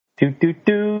Do do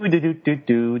do do do do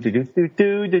do do do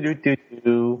do do do do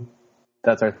do.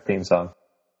 That's our theme song.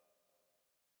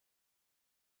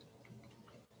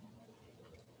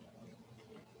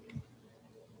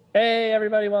 Hey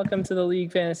everybody, welcome to the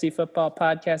League Fantasy Football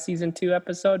Podcast Season 2,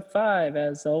 Episode 5.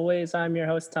 As always, I'm your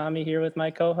host Tommy here with my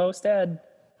co-host Ed.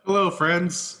 Hello,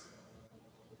 friends.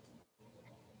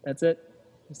 That's it?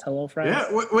 Just hello, friends?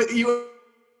 Yeah, what, you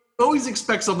always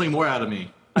expect something more out of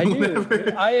me. I do.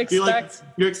 I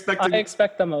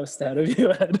expect the most out of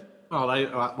you, Ed. Well,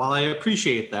 I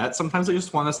appreciate that. Sometimes I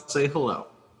just want to say hello.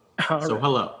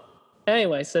 Hello.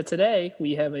 Anyway, so today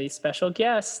we have a special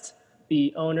guest,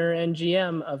 the owner and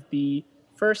GM of the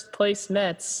first place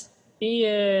Mets,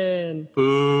 Ian.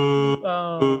 Boo.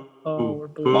 We're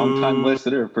booing. Long-time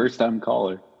listener, first-time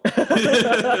caller.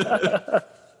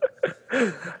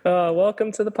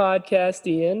 Welcome to the podcast,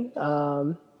 Ian.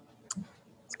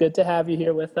 It's good to have you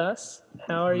here with us.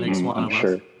 How are you? I'm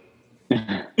sure.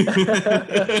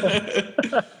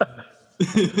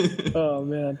 Oh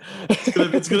man,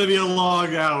 it's gonna be a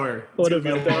long hour. What have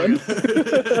I done?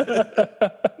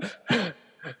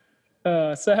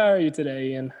 So how are you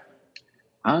today, Ian?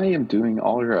 I am doing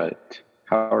all right.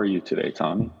 How are you today,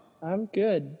 Tommy? I'm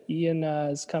good. Ian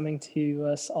is coming to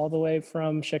us all the way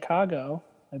from Chicago,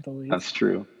 I believe. That's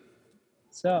true.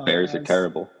 So Bears are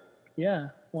terrible. Yeah,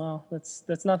 well,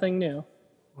 that's nothing new.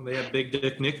 Well, they have Big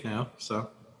Dick Nick now, so.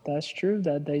 That's true.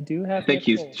 That they do have. I think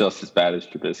he's just as bad as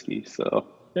Trubisky, so.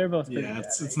 They're both. Yeah,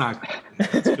 it's not.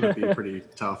 It's going to be pretty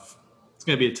tough. It's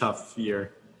going to be a tough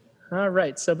year. All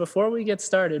right. So before we get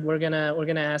started, we're gonna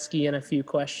ask Ian a few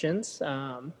questions.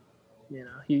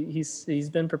 He's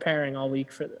been preparing all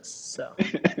week for this, so.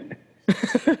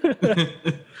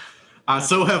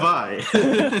 So have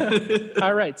I.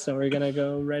 All right. So we're gonna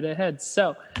go right ahead.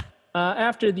 So.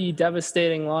 After the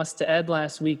devastating loss to Ed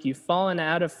last week, you've fallen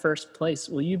out of first place.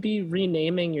 Will you be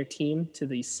renaming your team to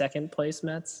the second place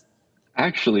Mets?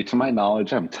 Actually, to my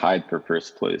knowledge, I'm tied for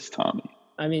first place, Tommy.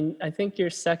 I mean, I think you're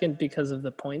second because of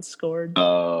the points scored.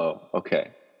 Oh,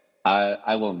 okay.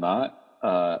 I will not.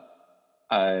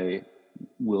 I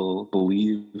will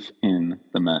believe in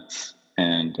the Mets,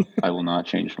 and I will not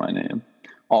change my name.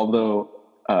 Although,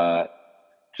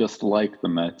 just like the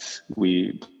Mets,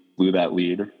 we blew that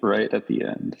lead right at the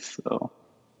end, so.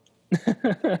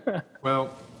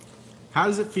 Well, how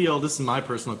does it feel? This is my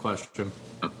personal question.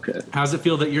 Okay. How does it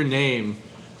feel that your name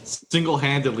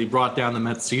single-handedly brought down the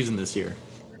Mets season this year?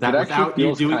 That It without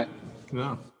you actually doing.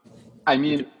 No. I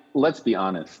mean, let's be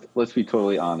honest. Let's be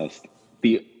totally honest.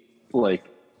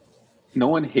 No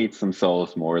one hates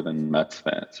themselves more than Mets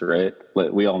fans, right?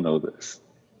 We all know this.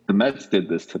 The Mets did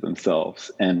this to themselves,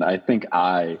 and I think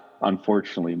I,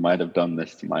 unfortunately, might have done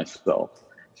this to myself.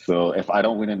 So if I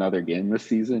don't win another game this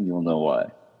season, you'll know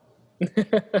why.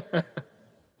 But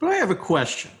I have a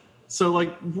question. So,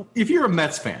 if you're a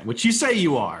Mets fan, which you say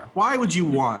you are, why would you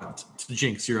want to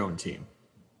jinx your own team?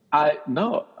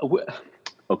 No.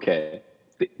 Okay.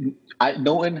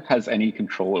 No one has any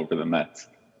control over the Mets.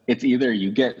 It's either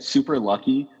you get super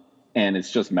lucky and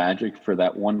it's just magic for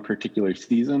that one particular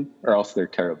season, or else they're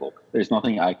terrible. There's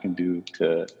nothing I can do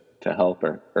to help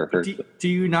or hurt them. Do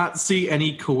you not see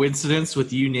any coincidence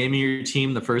with you naming your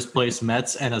team the first place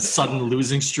Mets and a sudden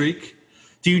losing streak?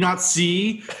 Do you not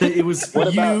see that it was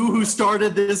who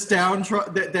started this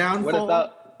downfall?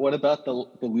 What about the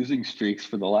losing streaks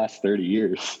for the last 30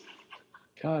 years?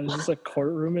 God, is this a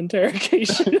courtroom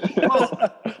interrogation?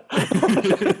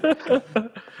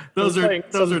 Those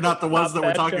are not the ones that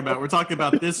we're talking about. We're talking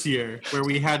about this year, where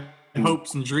we had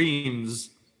hopes and dreams,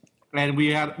 and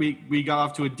we got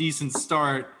off to a decent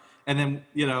start, and then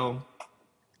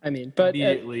but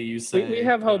immediately you say we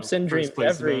have hopes and dreams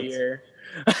every year,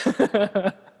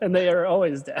 and they are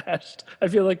always dashed. I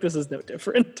feel like this is no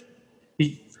different.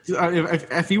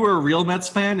 If you were a real Mets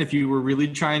fan, if you were really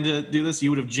trying to do this, you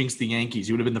would have jinxed the Yankees.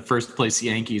 You would have been the first place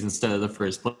Yankees instead of the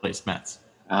first place Mets.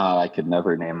 I could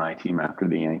never name my team after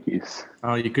the Yankees.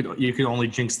 Oh, you could only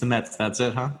jinx the Mets. That's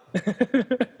it, huh?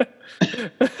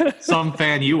 Some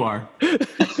fan you are.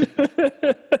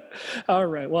 All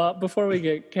right. Well, before we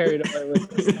get carried away with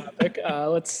this topic,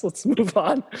 let's move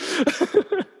on.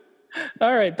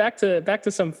 All right, back to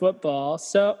some football.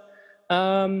 So,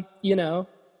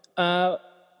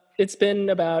 it's been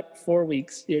about 4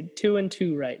 weeks. You're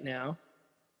 2-2 right now.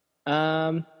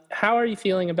 How are you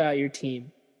feeling about your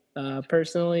team?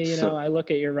 Personally, I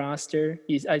look at your roster.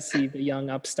 I see the young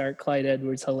upstart Clyde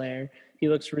Edwards-Helaire. He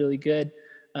looks really good.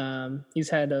 He's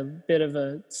had a bit of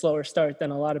a slower start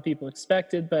than a lot of people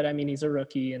expected, but I mean, he's a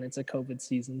rookie and it's a COVID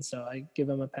season, so I give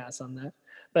him a pass on that.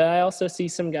 But I also see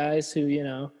some guys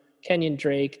who, Kenyon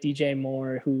Drake, DJ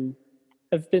Moore, who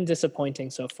have been disappointing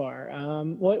so far.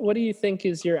 What do you think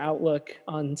is your outlook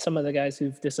on some of the guys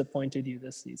who've disappointed you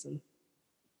this season?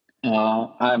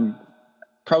 I'm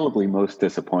probably most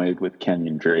disappointed with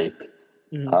Kenyon Drake.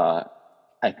 Mm-hmm.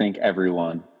 I think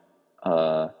everyone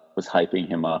was hyping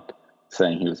him up,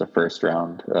 saying he was a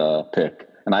first-round pick.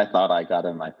 And I thought I got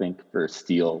him, I think, for a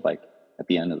steal, like, at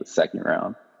the end of the second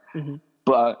round. Mm-hmm.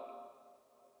 But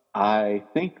I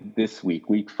think this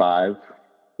week 5,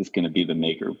 is going to be the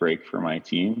make or break for my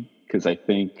team. Because I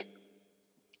think,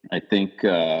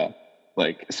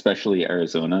 like, especially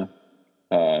Arizona,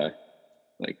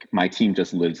 like, my team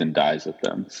just lives and dies with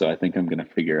them. So I think I'm going to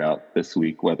figure out this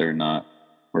week whether or not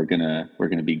we're gonna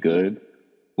be good,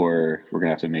 or we're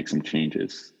gonna have to make some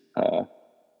changes.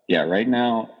 Right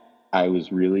now I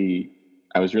was really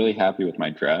happy with my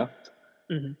draft,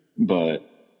 mm-hmm. but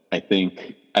I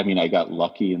got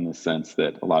lucky in the sense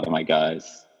that a lot of my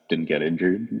guys didn't get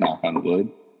injured, knock on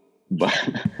wood. But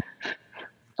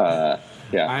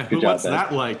what's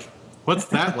that like? What's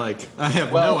that like? I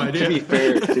have no idea. To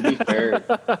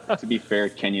be fair,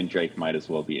 Kenyon Drake might as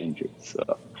well be injured.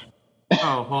 So.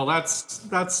 Oh, well, that's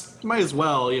might as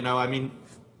well, you know. I mean,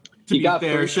 to be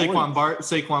fair, Saquon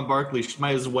Barkley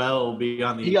might as well be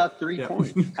on the. He got 3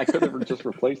 points. I could have just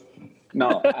replaced him.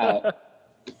 No,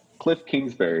 Cliff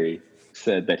Kingsbury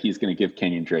said that he's going to give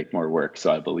Kenyon Drake more work,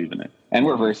 so I believe in it. And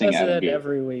we're versing Adam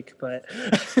every week, but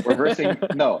we're versing.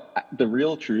 No, the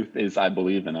real truth is I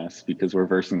believe in us because we're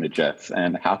versing the Jets,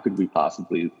 and how could we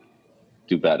possibly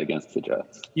do bad against the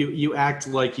Jets? You act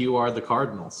like you are the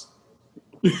Cardinals.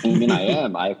 I mean, I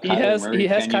am. He has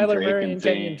Kyler Murray and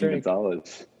Kenyon Drake.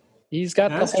 Gonzalez. He's got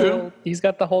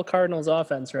the whole Cardinals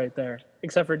offense right there,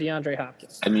 except for DeAndre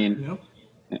Hopkins. I mean,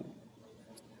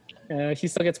 he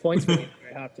still gets points for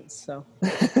DeAndre Hopkins. So,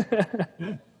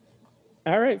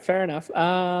 all right, fair enough.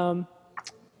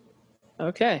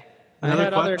 Okay.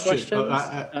 Other questions.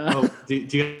 Do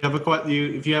you have a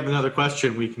question? If you have another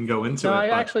question, we can go into it. No,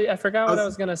 I forgot what I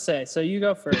was going to say. So you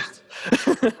go first.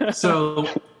 So.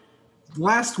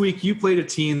 Last week, you played a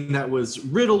team that was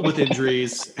riddled with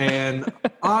injuries and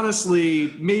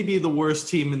honestly, maybe the worst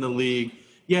team in the league,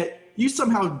 yet you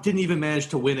somehow didn't even manage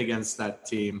to win against that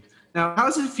team. Now, how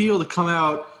does it feel to come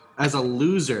out as a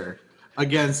loser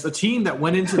against a team that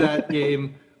went into that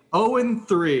game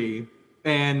 0-3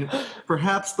 and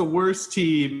perhaps the worst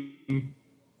team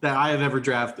that I have ever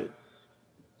drafted?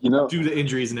 Due to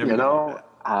injuries and everything. How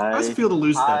does it feel to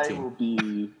lose that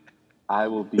team? I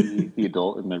will be the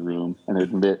adult in the room and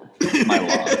admit my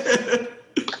loss.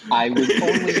 I would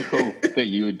only hope that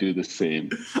you would do the same.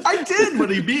 I did when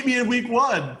he beat me in week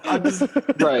 1.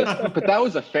 Right, but that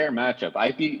was a fair matchup.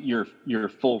 I beat your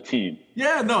full team.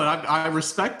 Yeah, no, I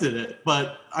respected it,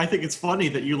 but I think it's funny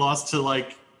that you lost to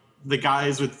like the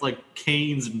guys with like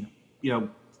canes and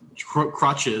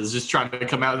crutches just trying to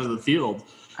come out into the field.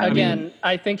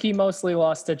 I think he mostly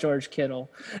lost to George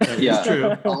Kittle. Yeah,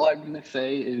 true. All I'm going to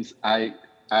say is I,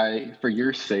 for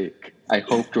your sake, I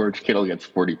hope George Kittle gets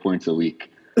 40 points a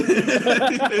week. In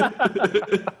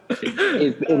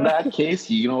that case,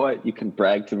 you know what? You can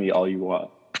brag to me all you want.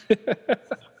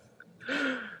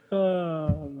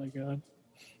 Oh, my God.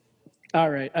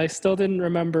 All right. I still didn't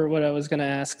remember what I was going to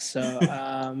ask. So,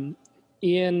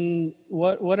 Ian,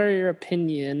 what are your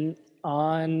opinion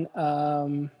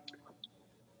on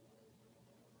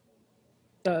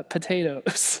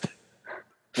potatoes?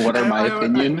 What are my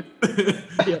opinion?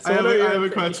 Yes, I have a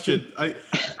question. I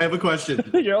have a question.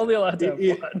 You're only allowed to have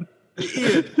one.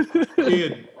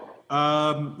 Ian,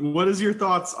 what is your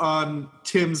thoughts on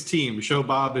Tim's team,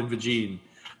 Shobab and Vagine?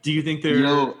 Do you think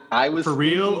they're for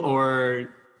real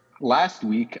or? Last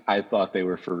week, I thought they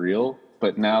were for real,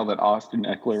 but now that Austin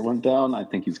Eckler went down, I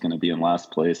think he's going to be in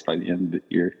last place by the end of the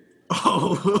year. He's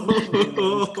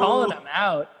calling him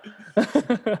out.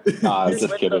 I'm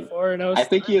just kidding. I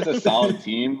think he is a solid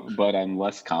team, but I'm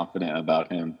less confident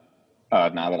about him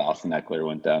now that Austin Eckler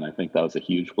went down. I think that was a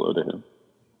huge blow to him.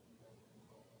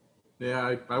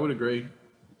 Yeah, I would agree.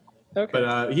 Okay.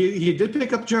 But he did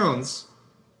pick up Jones.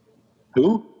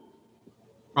 Who?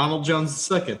 Ronald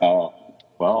Jones II. Oh,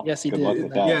 well. Yes, he good did. Luck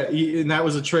with that. Yeah, and that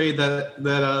was a trade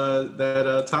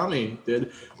that Tommy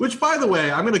did. Which, by the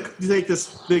way, I'm going to take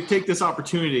this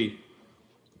opportunity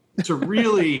to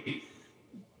really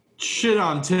shit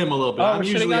on Tim a little bit. I'm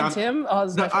shitting on Tim?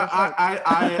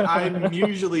 I'm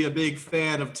usually a big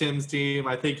fan of Tim's team.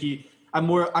 I think I'm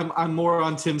more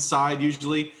on Tim's side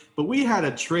usually. But we had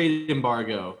a trade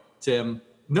embargo, Tim.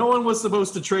 No one was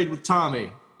supposed to trade with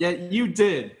Tommy, yet you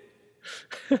did.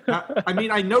 I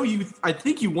mean, I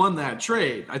think you won that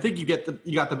trade. I think you got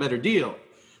the better deal.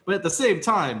 But at the same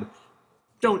time,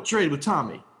 don't trade with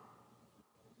Tommy.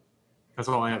 That's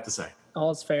all I have to say.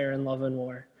 All's fair in love and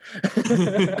war.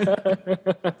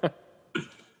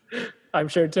 I'm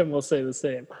sure Tim will say the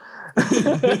same.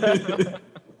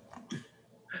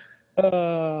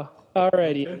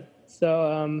 Alrighty.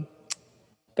 So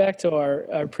back to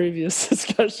our previous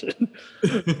discussion.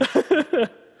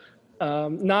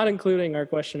 Not including our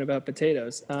question about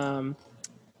potatoes.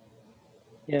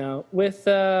 With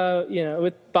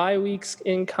bye weeks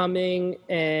incoming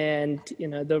and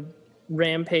the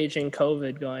rampaging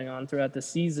COVID going on throughout the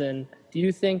season, do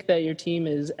you think that your team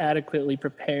is adequately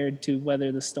prepared to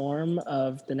weather the storm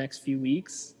of the next few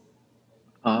weeks?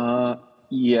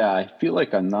 Yeah, I feel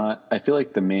like I'm not. I feel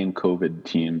like the main COVID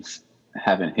teams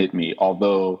haven't hit me,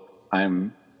 although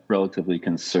I'm relatively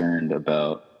concerned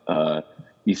about.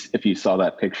 If you saw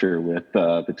that picture with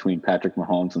between Patrick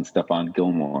Mahomes and Stephon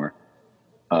Gilmore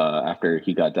after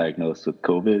he got diagnosed with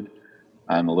COVID,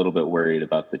 I'm a little bit worried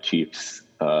about the Chiefs.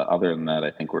 Other than that, I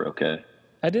think we're okay.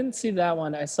 I didn't see that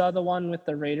one. I saw the one with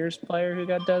the Raiders player who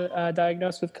got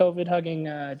diagnosed with COVID hugging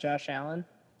Josh Allen.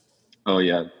 Oh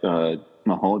yeah,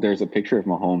 Mahomes. There's a picture of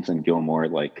Mahomes and Gilmore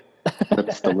like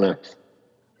lips to lips.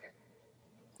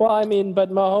 Well, I mean,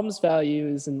 but Mahomes' value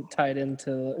isn't tied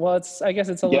into. Well, I guess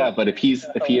it's a little. Yeah, but if he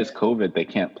has COVID, they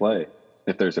can't play.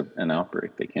 If there's an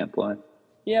outbreak, they can't play.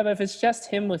 Yeah, but if it's just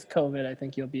him with COVID, I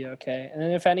think you'll be okay.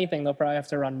 And if anything, they'll probably have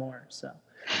to run more. So.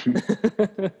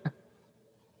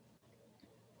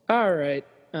 All right.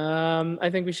 I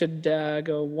think we should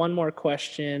go one more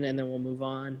question and then we'll move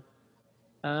on.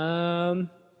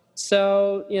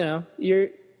 So,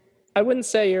 I wouldn't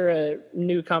say you're a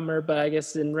newcomer, but I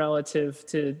guess in relative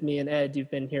to me and Ed,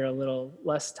 you've been here a little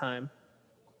less time.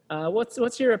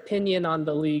 What's your opinion on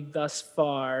the league thus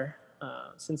far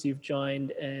since you've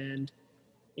joined? And,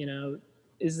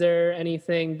 is there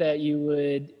anything that you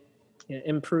would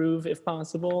improve if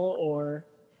possible, or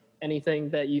anything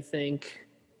that you think,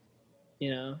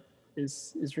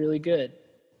 is really good?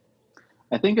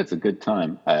 I think it's a good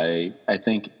time. I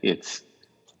think it's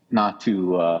not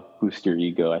to boost your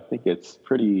ego. I think it's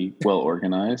pretty well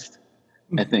organized.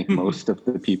 I think most of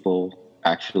the people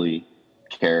actually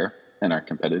care and are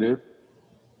competitive.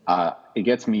 It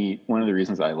gets me. One of the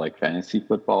reasons I like fantasy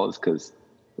football is because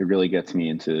it really gets me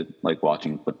into like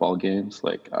watching football games.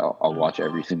 Like I'll watch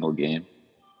every single game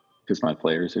because my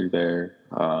players are there.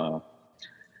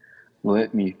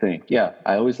 Let me think. Yeah,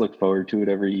 I always look forward to it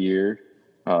every year.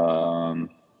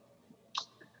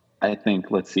 I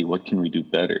think, let's see, what can we do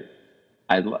better?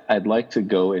 I'd like to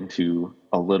go into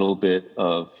a little bit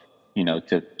of,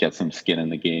 to get some skin in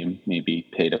the game, maybe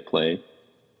pay to play,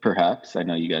 perhaps. I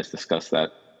know you guys discussed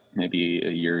that maybe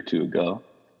a year or two ago.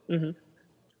 Mm-hmm.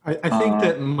 I think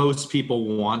that most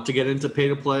people want to get into pay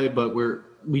to play, but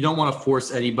we don't want to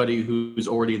force anybody who's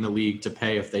already in the league to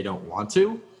pay if they don't want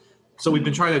to. So we've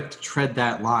been trying to tread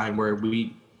that line where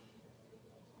we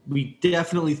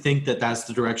definitely think that that's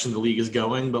the direction the league is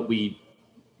going, but we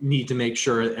need to make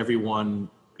sure everyone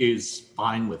is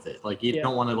fine with it. Like you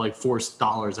don't want to like force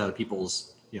dollars out of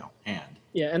people's, hand.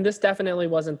 Yeah. And this definitely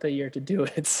wasn't the year to do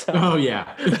it. So. Oh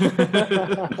yeah.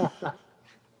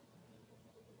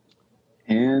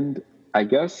 And I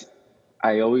guess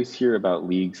I always hear about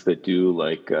leagues that do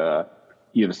like,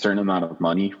 you have a certain amount of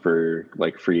money for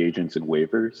like free agents and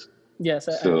waivers. Yes.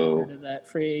 I heard of that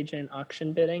free agent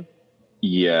auction bidding.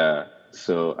 Yeah.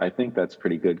 So I think that's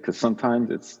pretty good because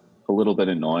sometimes it's a little bit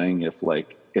annoying if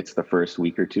like it's the first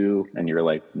week or two and you're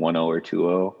like 1-0 or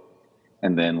 2-0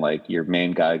 and then like your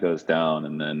main guy goes down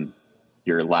and then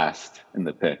you're last in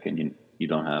the pick and you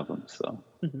don't have him. So.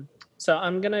 Mm-hmm. So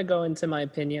I'm going to go into my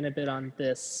opinion a bit on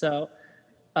this. So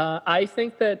I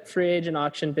think that free agent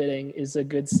auction bidding is a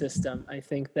good system. I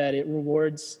think that it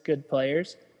rewards good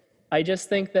players. I just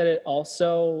think that it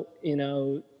also,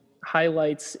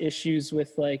 highlights issues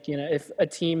with like, if a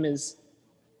team is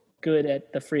good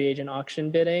at the free agent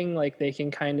auction bidding, like they can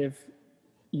kind of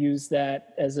use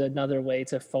that as another way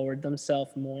to forward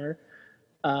themselves more.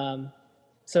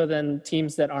 So then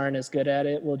teams that aren't as good at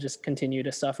it will just continue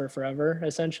to suffer forever,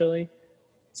 essentially.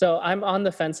 So I'm on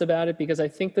the fence about it because I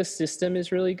think the system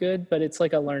is really good, but it's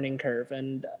like a learning curve.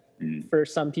 And for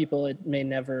some people, it may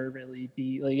never really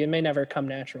be, like it may never come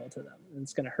natural to them. And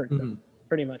it's going to hurt them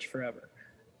pretty much forever.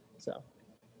 So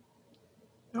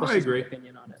I agree. My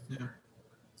opinion on it. Yeah.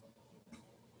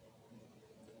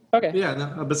 Okay. Yeah,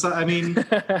 no, besides, I mean,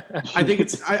 I think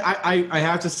it's. I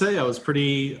have to say, I was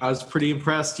pretty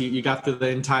impressed. You got through the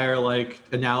entire like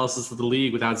analysis of the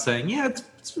league without saying, yeah,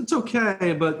 it's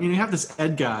okay, but you have this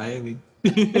Ed guy. I mean,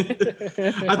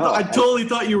 I totally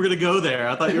thought you were gonna go there.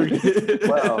 I thought you were.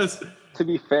 Well, to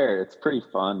be fair, it's pretty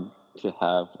fun to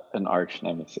have an arch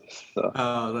nemesis. So.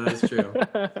 Oh, that is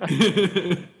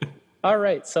true. All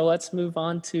right, so let's move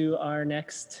on to our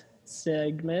next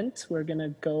segment. We're going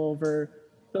to go over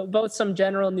both some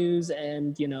general news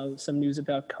and, some news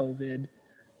about COVID.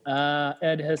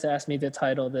 Ed has asked me to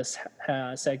title this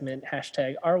segment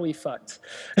 #Are We Fucked?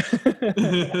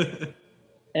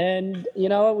 And you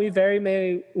know what? We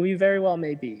very well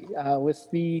may be. With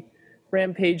the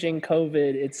rampaging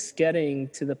COVID, it's getting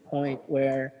to the point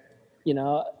where,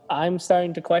 I'm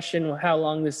starting to question how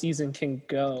long the season can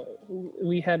go.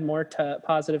 We had more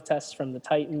positive tests from the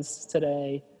Titans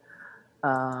today.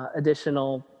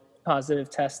 Additional positive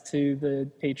test to the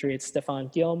Patriots'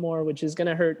 Stephon Gilmore, which is going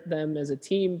to hurt them as a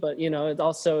team. But, it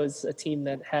also is a team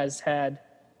that has had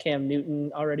Cam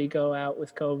Newton already go out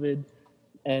with COVID.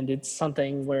 And it's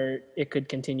something where it could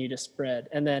continue to spread.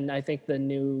 And then I think the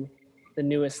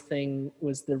newest thing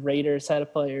was the Raiders had a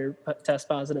player test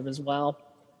positive as well.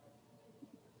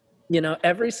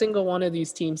 Every single one of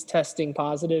these teams testing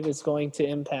positive is going to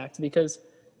impact, because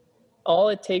all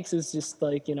it takes is just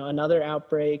another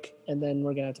outbreak, and then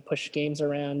we're going to have to push games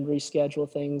around, reschedule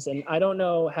things. And I don't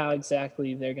know how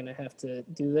exactly they're going to have to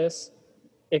do this.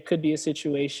 It could be a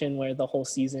situation where the whole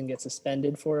season gets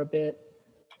suspended for a bit.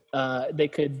 They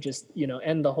could just,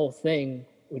 end the whole thing,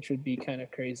 which would be kind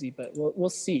of crazy, but we'll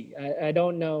see. I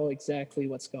don't know exactly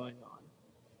what's going on,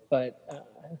 but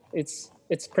it's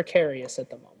precarious at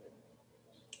the moment.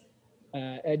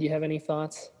 Ed, do you have any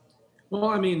thoughts? Well,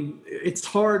 I mean, it's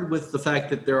hard with the fact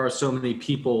that there are so many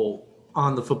people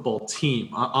on the football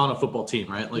team, on a football team,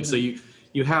 right? Like, so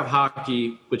you have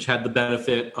hockey, which had the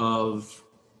benefit of,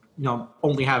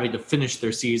 only having to finish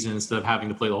their season instead of having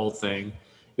to play the whole thing.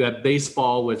 You had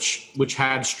baseball, which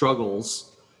had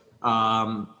struggles,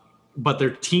 but their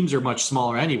teams are much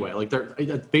smaller anyway. Like,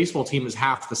 a baseball team is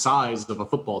half the size of a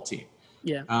football team.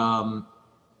 Yeah.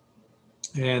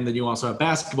 And then you also have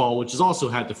basketball, which has also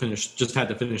had to finish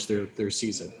their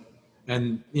season.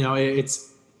 And it's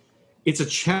a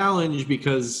challenge,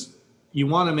 because you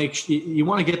want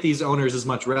to get these owners as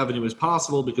much revenue as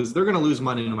possible, because they're going to lose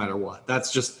money no matter what.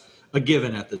 That's just a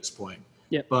given at this point.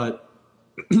 Yeah. But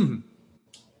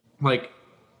like,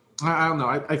 I don't know.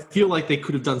 I feel like they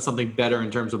could have done something better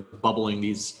in terms of bubbling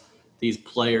these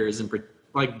players and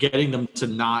like getting them to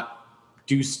not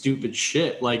do stupid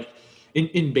shit. Like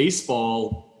in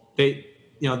baseball,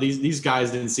 these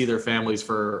guys didn't see their families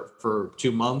for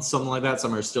 2 months, something like that.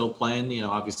 Some are still playing.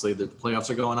 Obviously the playoffs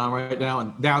are going on right now,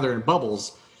 and now they're in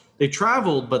bubbles. They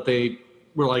traveled, but they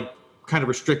were like kind of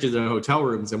restricted to hotel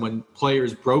rooms. And when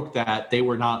players broke that, they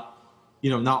were not,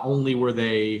 not only were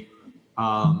they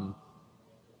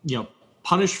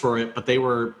punished for it, but they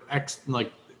were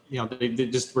they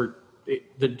just were.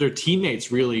 Their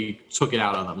teammates really took it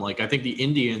out on them. Like, I think the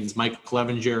Indians, Mike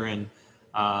Clevenger and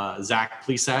Zach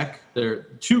Plesac, they're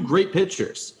two great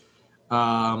pitchers.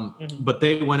 But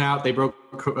they went out, they broke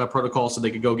protocol so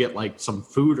they could go get like some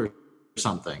food or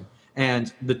something.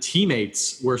 And the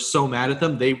teammates were so mad at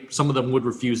them, some of them would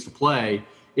refuse to play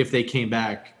if they came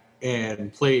back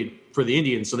and played for the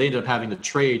Indians. So they ended up having to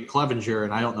trade Clevenger,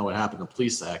 and I don't know what happened to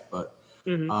Plesac, but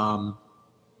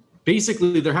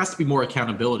basically there has to be more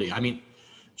accountability. I mean,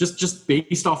 just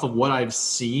based off of what I've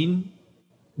seen,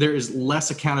 there is less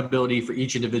accountability for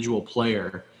each individual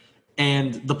player,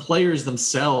 and the players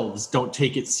themselves don't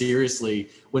take it seriously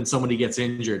when somebody gets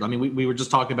injured. I mean, we were just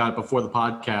talking about it before the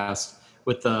podcast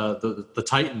with the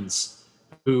Titans,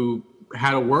 who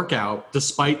had a workout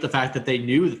despite the fact that they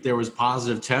knew that there was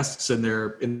positive tests in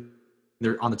their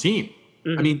on the team.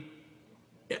 I mean,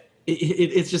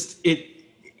 it's just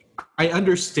I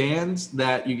understand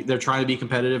that they're trying to be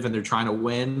competitive and they're trying to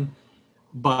win,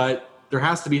 but there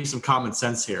has to be some common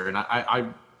sense here.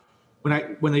 And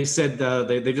when they said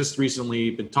they just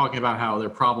recently been talking about how they're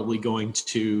probably going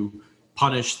to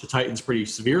punish the Titans pretty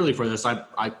severely for this,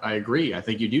 I agree. I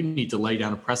think you do need to lay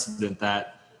down a precedent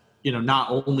that, not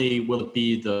only will it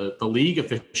be the league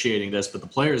officiating this, but the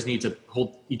players need to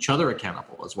hold each other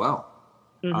accountable as well.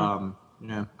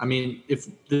 Yeah. I mean, if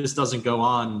this doesn't go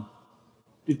on,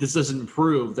 if this doesn't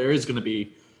improve, there is going to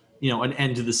be, an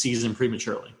end to the season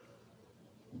prematurely.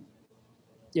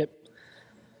 Yep.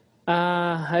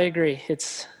 I agree.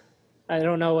 I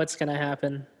don't know what's going to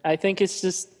happen. I think it's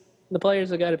just the players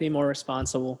have got to be more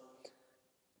responsible.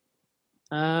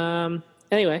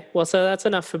 Anyway, well, so that's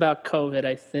enough about COVID,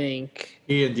 I think.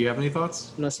 Ian, do you have any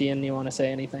thoughts? Unless, Ian, you want to say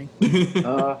anything?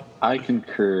 I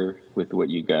concur with what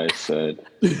you guys said.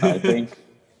 I think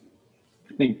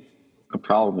the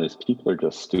problem is people are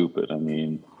just stupid. I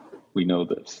mean, we know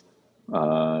this.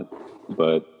 But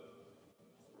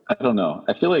I don't know.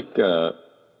 I feel like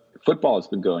football has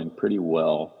been going pretty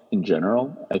well in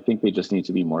general. I think they just need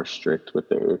to be more strict with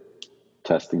their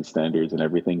testing standards and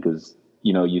everything, because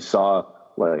you saw,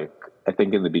 like, I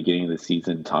think in the beginning of the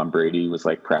season, Tom Brady was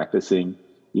like practicing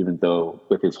even though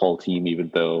with his whole team, even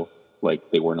though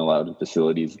like they weren't allowed in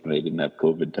facilities and they didn't have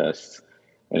COVID tests,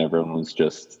 and everyone was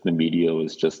just, the media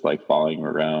was just like following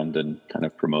around and kind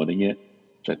of promoting it,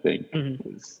 which I think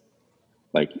is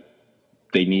like,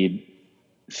 they need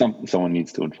someone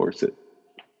needs to enforce it.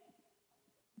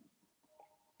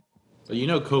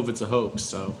 Well, COVID's a hoax,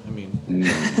 so I mean,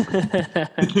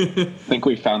 I think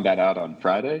we found that out on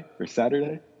Friday or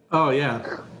Saturday. Oh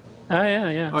yeah. Oh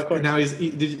yeah. Of course. Now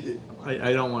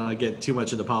I don't want to get too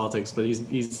much into politics, but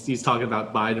he's talking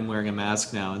about Biden wearing a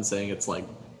mask now and saying it's like,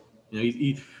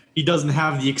 he doesn't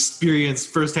have the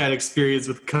firsthand experience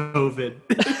with COVID.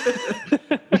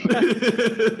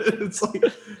 It's like,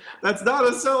 that's not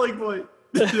a selling point.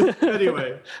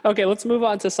 Anyway. Okay, let's move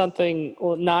on to something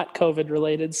not COVID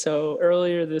related. So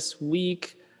earlier this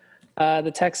week,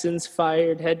 the Texans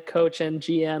fired head coach and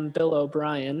GM Bill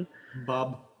O'Brien.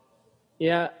 Bob.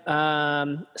 Yeah,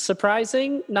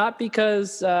 surprising, not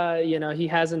because, he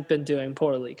hasn't been doing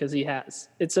poorly, because he has.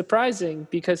 It's surprising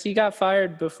because he got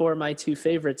fired before my two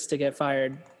favorites to get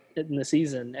fired in the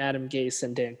season, Adam Gase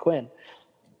and Dan Quinn.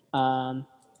 And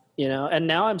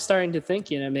now I'm starting to think,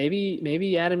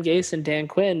 maybe Adam Gase and Dan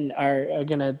Quinn are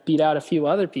going to beat out a few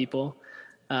other people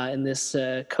in this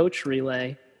coach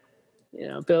relay.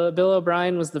 Bill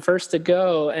O'Brien was the first to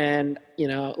go, and,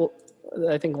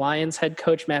 I think Lions head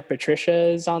coach Matt Patricia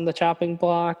is on the chopping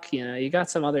block. You got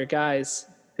some other guys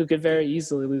who could very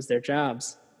easily lose their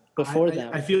jobs before them.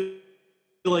 I feel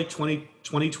like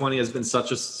 2020 has been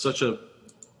such a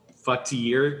fucked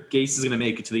year. Gase is going to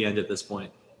make it to the end at this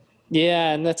point.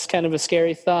 Yeah, and that's kind of a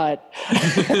scary thought.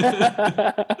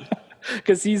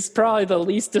 Because he's probably the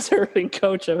least deserving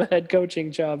coach of a head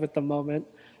coaching job at the moment.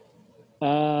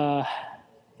 But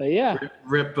yeah.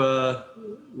 Rip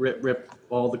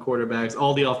all the quarterbacks,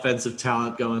 all the offensive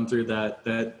talent going through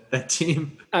that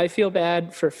team. I feel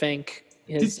bad for Fink.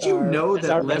 Did you know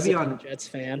that Le'Veon Jets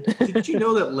fan? Did you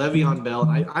know that Le'Veon Bell?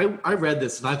 I read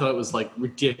this and I thought it was like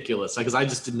ridiculous because I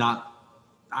just did not.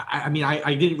 I mean,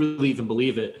 I didn't really even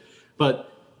believe it.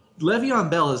 But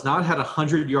Le'Veon Bell has not had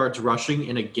 100 yards rushing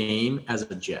in a game as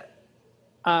a Jet.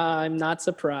 I'm not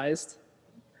surprised.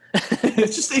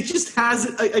 it just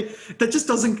hasn't. That just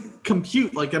doesn't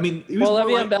compute. Like, I mean,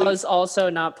 Le'Veon Bell has also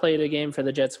not played a game for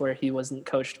the Jets where he wasn't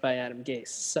coached by Adam Gase.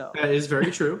 So that is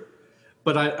very true.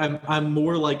 But I'm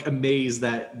more like amazed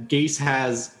that Gase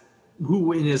has,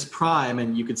 who in his prime,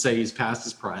 and you could say he's past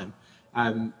his prime.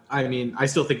 I mean, I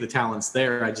still think the talent's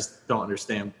there. I just don't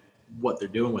understand what they're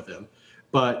doing with him.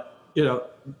 But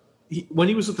when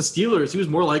he was with the Steelers, he was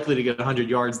more likely to get 100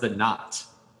 yards than not.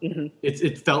 Mm-hmm.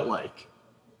 It felt like.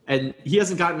 And he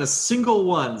hasn't gotten a single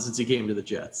one since he came to the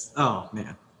Jets. Oh,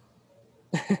 man.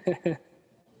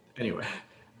 Anyway.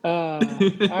 All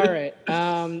right.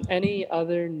 Any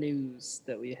other news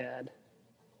that we had?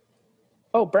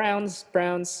 Oh, Browns.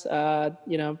 Browns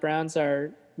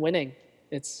are winning.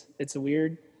 It's a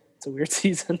weird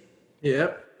season.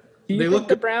 Yep. Do you think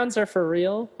the Browns are for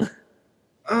real?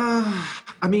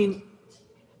 I mean,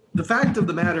 the fact of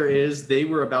the matter is they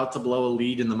were about to blow a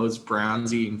lead in the most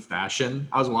Browns-eating fashion.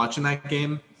 I was watching that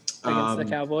game. Against the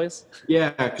Cowboys? Yeah,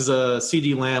 because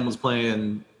CeeDee Lamb was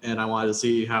playing, and I wanted to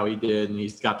see how he did, and he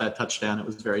got that touchdown. It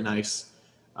was very nice.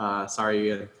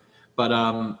 Sorry. But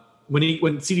when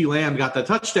CeeDee Lamb got that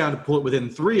touchdown to pull it within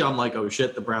 3, I'm like, oh,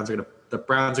 shit, the Browns are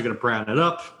gonna brown it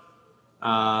up.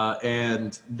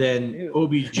 And then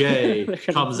OBJ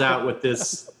comes out with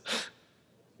this,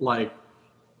 like,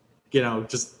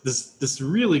 just this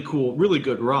really cool, really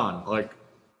good run. Like,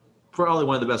 probably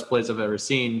one of the best plays I've ever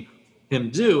seen him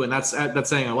do, and that's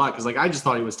saying a lot because, like, I just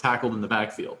thought he was tackled in the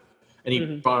backfield, and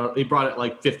he brought it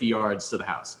like 50 yards to the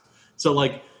house. So,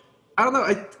 like, I don't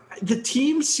know. The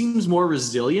team seems more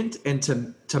resilient, and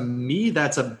to me,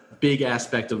 that's a big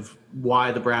aspect of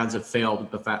why the Browns have failed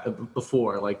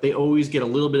before. Like, they always get a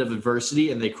little bit of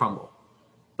adversity and they crumble.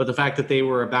 But the fact that they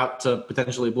were about to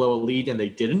potentially blow a lead and they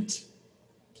didn't,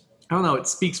 I don't know. It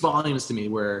speaks volumes to me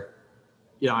where,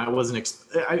 I wasn't.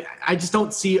 I just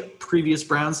don't see previous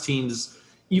Browns teams,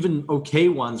 even okay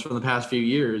ones from the past few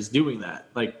years, doing that.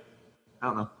 Like, I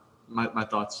don't know. My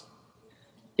thoughts.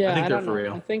 Yeah, I think they're don't for know.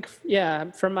 real. I think,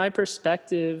 from my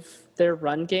perspective, their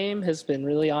run game has been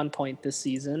really on point this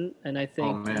season, and I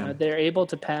think they're able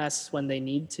to pass when they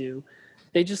need to.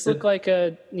 They just look like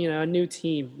a new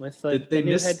team with a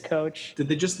new head coach. Did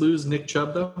they just lose Nick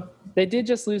Chubb though? They did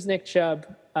just lose Nick Chubb.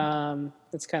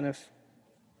 It's kind of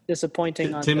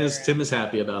disappointing. Tim is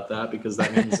happy about that because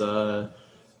that means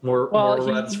more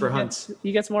runs for Hunt.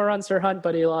 He gets more runs for Hunt,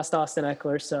 but he lost Austin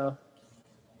Eckler. So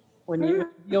when you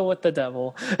go with the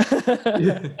devil,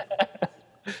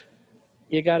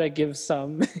 you gotta give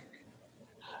some.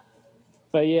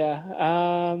 But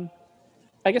yeah,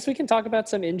 I guess we can talk about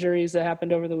some injuries that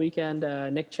happened over the weekend.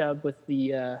 Nick Chubb with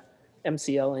the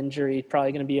MCL injury,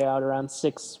 probably going to be out around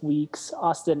 6 weeks.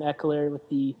 Austin Eckler with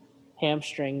the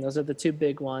hamstring. Those are the two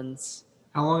big ones.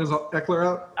 How long is Eckler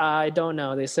out? I don't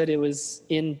know. They said it was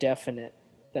indefinite.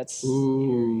 That's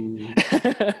Ooh.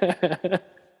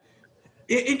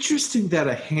 Interesting that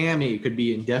a hammy could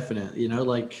be indefinite.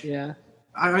 yeah.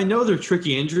 I know they're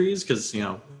tricky injuries because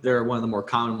they're one of the more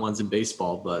common ones in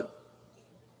baseball, but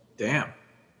damn.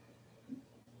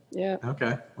 Yeah.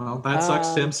 Okay. Well, that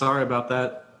sucks, Tim. Sorry about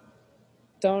that.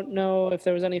 Don't know if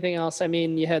there was anything else. I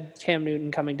mean, you had Cam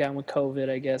Newton coming down with COVID,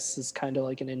 I guess, is kind of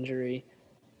like an injury.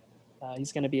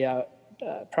 He's going to be out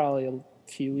probably a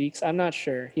few weeks. I'm not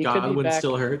sure. He could be Godwin's back.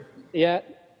 still hurt? Yeah.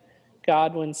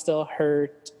 Godwin's still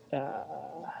hurt.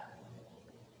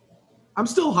 I'm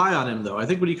still high on him, though. I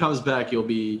think when he comes back, he'll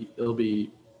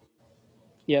be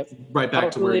Yep. right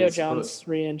back to where Julio he's Jones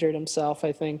re-injured himself,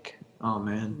 I think, Oh,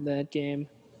 man. in that game.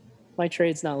 My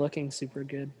trade's not looking super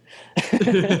good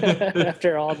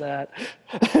after all that.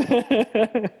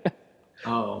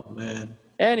 Oh, man.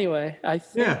 Anyway, I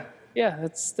think, Yeah.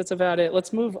 that's about it.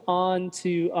 Let's move on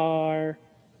to our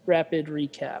rapid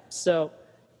recap. So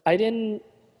I didn't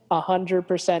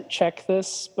 100% check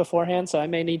this beforehand, so I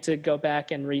may need to go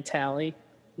back and retally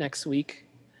next week.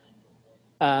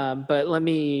 But let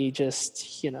me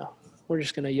just, we're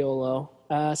just going to YOLO.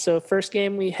 So first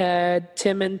game we had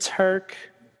Tim and Turk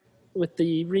with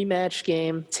the rematch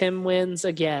game. Tim wins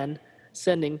again,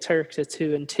 sending Turk to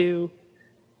 2-2,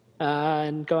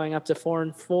 and going up to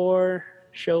 4-4.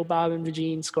 Show Bob and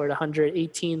Vagine scored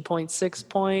 118.6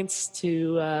 points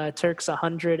to Turk's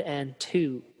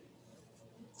 102.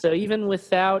 So even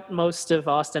without most of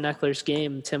Austin Eckler's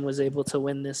game, Tim was able to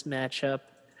win this matchup.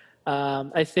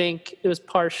 I think it was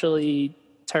partially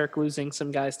Turk losing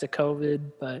some guys to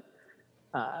COVID, but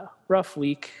rough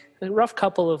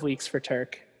couple of weeks for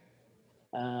Turk.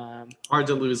 Hard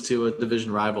to lose to a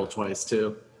division rival twice,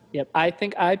 too. Yep, I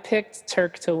think I picked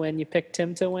Turk to win. You picked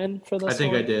Tim to win for this one? I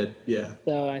think I did, yeah.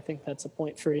 So I think that's a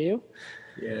point for you.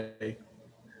 Yay.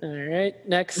 All right,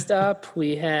 next up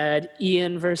we had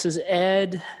Ian versus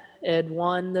Ed. Ed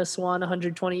won this one,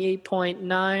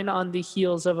 128.9 on the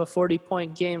heels of a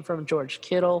 40-point game from George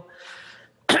Kittle.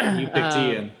 You picked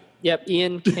Ian. Yep,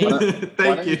 Ian came.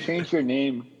 Why don't you change your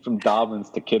name from Dobbins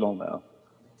to Kittle now?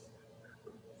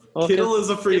 Well, Kittle is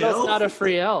a free Kittle's elf? not a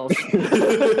free elf. You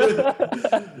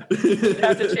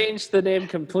have to change the name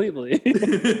completely.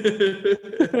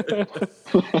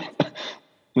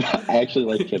 I actually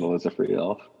like Kittle as a free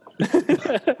elf.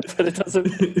 But it doesn't.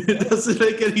 It doesn't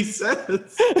make any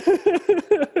sense.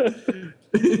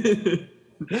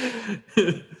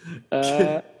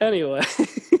 Anyway,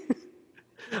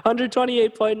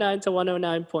 128.9 to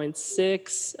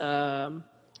 109.6.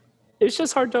 It's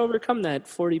just hard to overcome that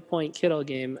 40-point Kittle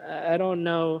game. I don't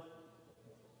know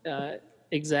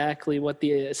exactly what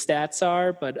the stats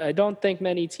are, but I don't think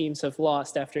many teams have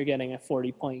lost after getting a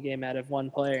 40-point game out of one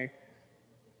player.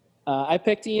 I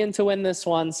picked Ian to win this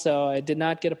one, so I did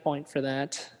not get a point for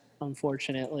that,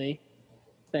 unfortunately.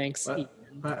 Thanks, Ian.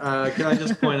 Can I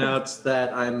just point out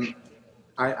that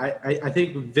I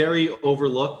think very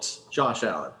overlooked Josh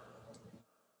Allen.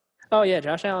 Oh, yeah,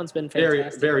 Josh Allen's been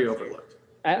fantastic. Very, very overlooked.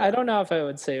 I don't know if I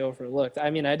would say overlooked.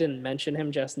 I mean, I didn't mention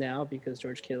him just now because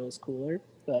George Kittle is cooler,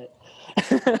 but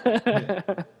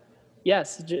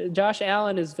yes, Josh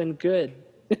Allen has been good.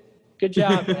 Good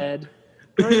job, Ed.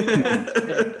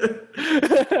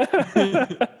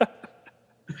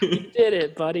 You did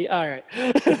it, buddy. All right.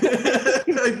 I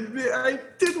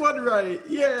did one right.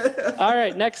 Yeah. All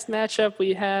right. Next matchup,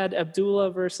 we had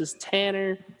Abdullah versus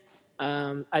Tanner.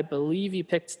 I believe you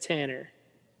picked Tanner.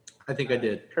 I think I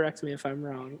did. Correct me if I'm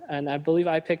wrong. And I believe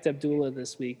I picked Abdullah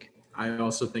this week. I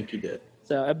also think you did.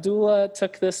 So Abdullah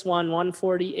took this one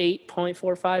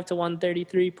 148.45 to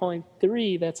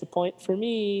 133.3. That's a point for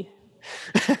me.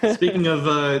 Speaking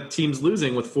of teams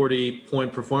losing with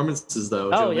 40-point performances,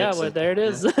 though. Joe Mixon. Well, there it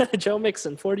is. Yeah. Joe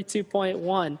Mixon,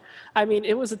 42.1. I mean,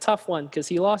 it was a tough one because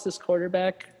he lost his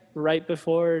quarterback right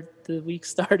before the week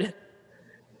started.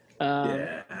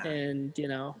 And,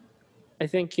 I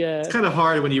think it's kind of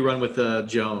hard when you run with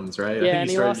Jones, right? Yeah, and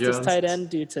he lost his tight end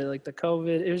due to the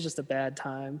COVID. It was just a bad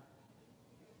time.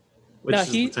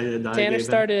 Tanner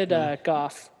started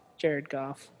Goff, Jared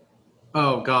Goff.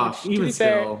 Oh, Goff. Which, to Even be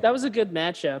fair, still, that was a good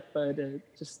matchup, but it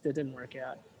didn't work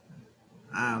out.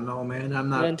 I don't know, man.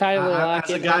 I'm And then not. Tyler As a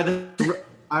Lockett guy that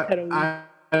had a week.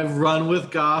 I've run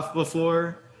with Goff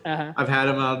before. Uh-huh. I've had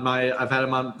him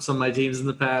on some of my teams in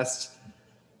the past.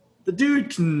 The dude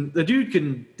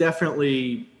can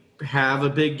definitely have a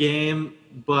big game,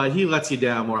 but he lets you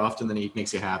down more often than he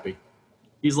makes you happy.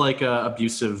 He's like a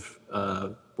abusive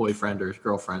boyfriend or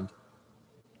girlfriend.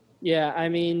 Yeah, I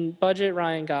mean, budget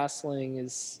Ryan Gosling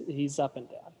he's up and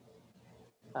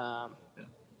down.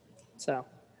 So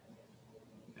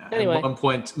Yeah, anyway, and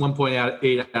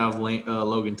 1.8 out of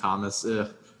Logan Thomas.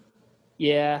 Ugh.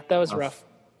 yeah, that was rough.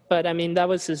 But I mean, that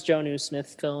was his Jonnu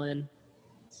Smith fill in.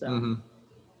 So,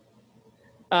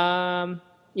 Alvin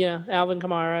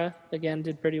Kamara again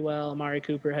did pretty well. Amari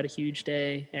Cooper had a huge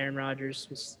day. Aaron Rodgers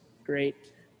was great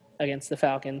against the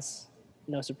Falcons.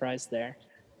 No surprise there.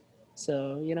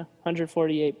 So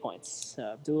 148 points. So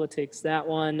Abdullah takes that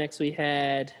one. Next we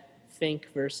had Fink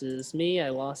versus me. I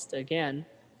lost again.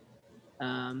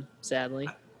 Sadly.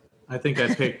 I think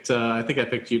I picked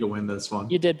you to win this one.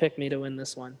 You did pick me to win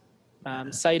this one.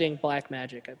 Citing black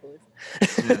magic, I believe.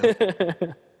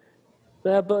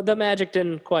 Yeah. the magic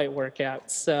didn't quite work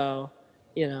out, so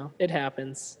it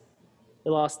happens.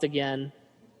 We lost again.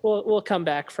 We'll come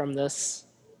back from this.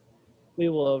 We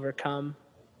will overcome.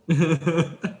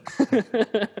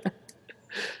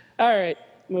 All right,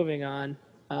 moving on.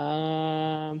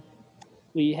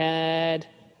 We had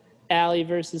Allie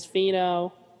versus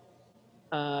Fino.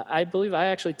 I believe I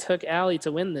actually took Allie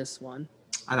to win this one.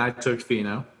 And I took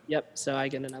Fino. Yep, so I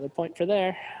get another point for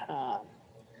there.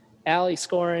 Allie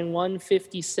scoring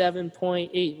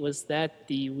 157.8. Was that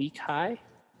the week high?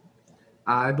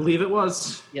 I believe it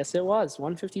was. Yes, it was.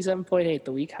 157.8,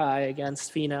 the week high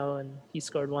against Fino, and he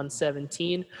scored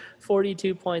 117.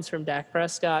 42 points from Dak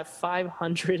Prescott,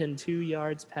 502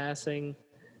 yards passing.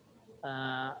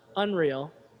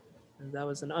 Unreal. That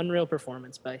was an unreal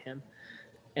performance by him.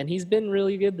 And he's been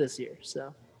really good this year.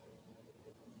 So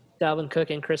Dalvin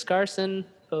Cook and Chris Carson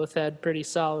both had pretty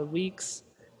solid weeks.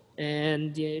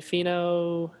 And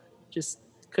Fino just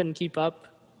couldn't keep up.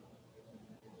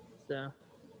 So.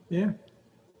 Yeah.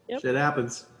 Yep. Shit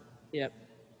happens. Yep.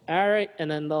 All right. And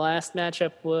then the last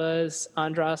matchup was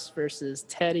Andros versus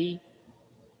Teddy.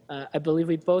 I believe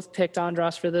we both picked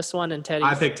Andros for this one. And Teddy.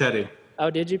 I picked Teddy. Oh,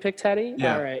 did you pick Teddy?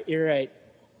 Yeah. All right. You're right.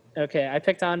 Okay. I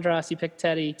picked Andros. You picked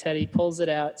Teddy. Teddy pulls it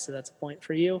out. So that's a point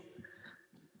for you.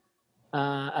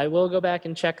 I will go back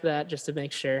and check that just to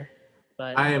make sure.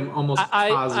 But I am almost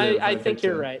positive. I think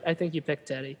you're right. I think you picked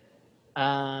Teddy.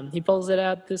 He pulls it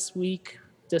out this week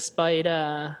despite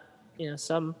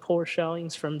some poor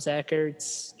showings from Zach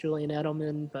Ertz, Julian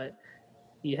Edelman, but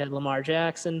you had Lamar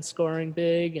Jackson scoring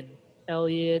big and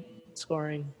Elliott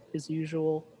scoring as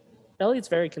usual. Elliott's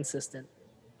very consistent.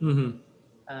 Mm-hmm.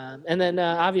 And then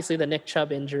obviously the Nick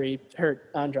Chubb injury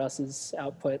hurt Andros'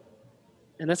 output,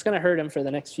 and that's going to hurt him for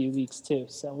the next few weeks too.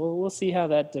 So we'll see how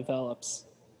that develops.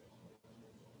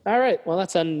 All right, well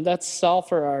that's all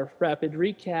for our rapid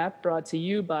recap brought to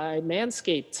you by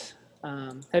Manscaped.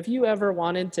 Have you ever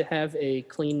wanted to have a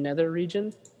clean nether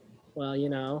region? Well,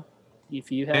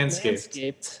 if you have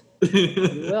Manscaped,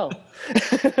 you will.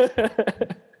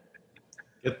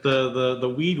 Get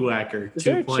the Weed Whacker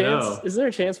 2.0. Is there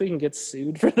a chance we can get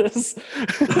sued for this?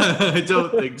 I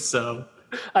don't think so.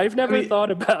 I've never thought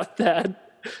about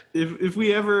that. If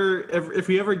we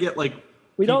ever get like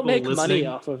we don't make listening, money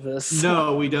off of this.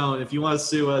 No, we don't. If you want to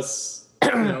sue us,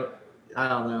 I don't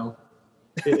know.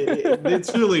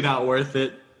 It's really not worth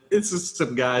it. It's just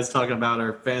some guys talking about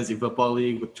our fantasy football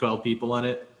league with 12 people in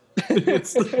it.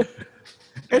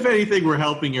 If anything, we're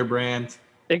helping your brand.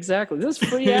 Exactly. This is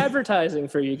free advertising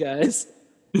for you guys.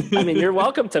 I mean, you're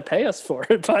welcome to pay us for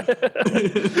it, but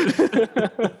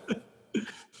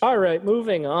all right,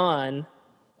 moving on.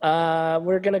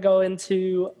 We're going to go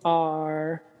into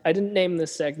I didn't name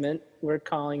this segment. We're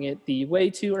calling it the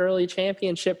Way Too Early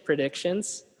Championship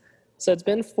Predictions. So it's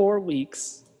been 4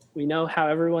 weeks. We know how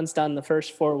everyone's done the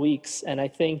first 4 weeks. And I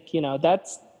think,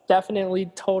 that's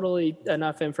definitely totally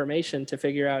enough information to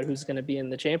figure out who's going to be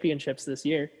in the championships this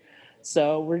year.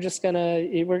 So we're going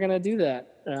to do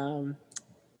that.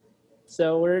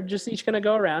 So we're just each going to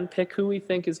go around, pick who we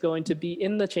think is going to be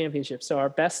in the championship. So our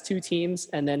best 2 teams,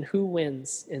 and then who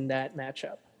wins in that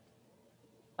matchup.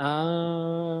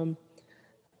 I'm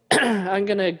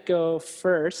going to go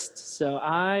first. So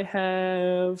I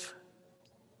have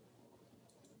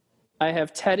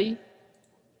Teddy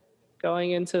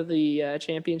going into the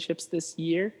championships this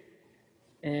year,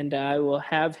 and I will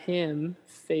have him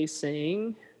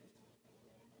facing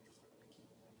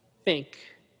Fink.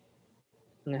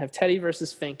 I have Teddy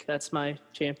versus Fink. That's my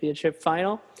championship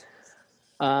final.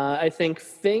 I think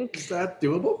Fink. Is that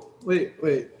doable? Wait.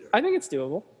 I think it's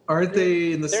doable. Aren't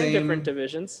they in the They're same? in different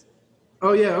divisions.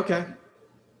 Oh yeah. Okay.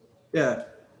 Yeah.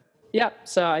 Yeah.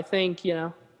 So I think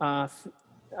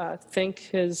Fink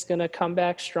is going to come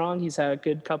back strong. He's had a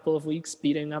good couple of weeks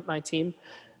beating up my team.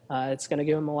 It's going to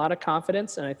give him a lot of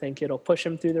confidence, and I think it'll push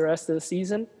him through the rest of the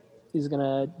season. He's going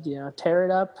to tear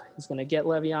it up. He's going to get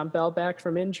Le'Veon Bell back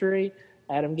from injury.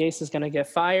 Adam Gase is going to get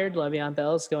fired. Le'Veon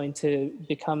Bell is going to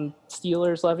become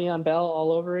Steelers Le'Veon Bell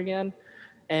all over again.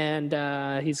 And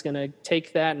he's going to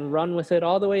take that and run with it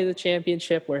all the way to the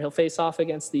championship, where he'll face off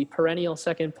against the perennial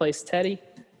second-place Teddy.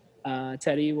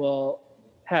 Teddy will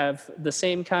have the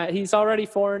same kind. He's already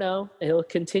 4-0. He'll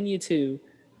continue to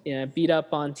beat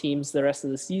up on teams the rest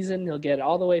of the season. He'll get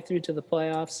all the way through to the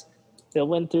playoffs. He'll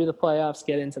win through the playoffs,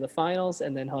 get into the finals,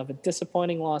 and then he'll have a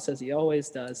disappointing loss, as he always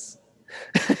does.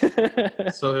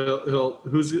 So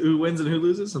who wins and who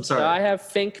loses? I'm sorry. So I have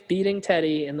Fink beating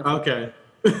Teddy in the Okay.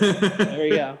 There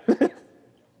you go.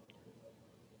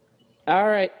 All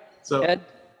right. So Ed,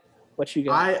 what you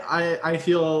got? I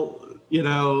feel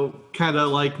kind of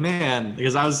like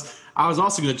because I was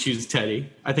also going to choose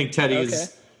Teddy. I think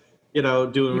Teddy's doing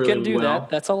you really well. can do that.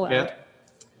 That's allowed. Yeah.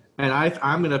 And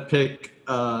I'm going to pick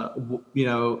a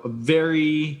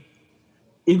very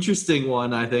interesting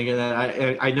one, I think, and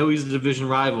I know he's a division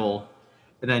rival,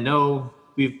 and I know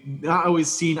we've not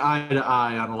always seen eye to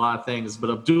eye on a lot of things, but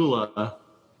Abdullah,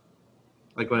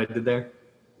 like what I did there,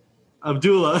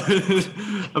 Abdullah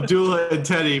and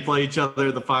Teddy play each other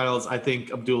in the finals. I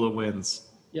think Abdullah wins.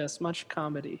 Yes, much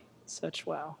comedy. Such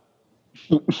wow.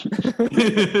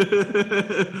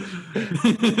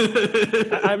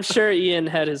 I'm sure Ian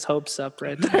had his hopes up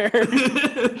right there.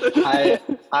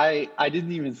 I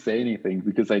didn't even say anything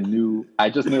because I just knew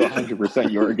 100%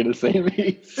 you were going to say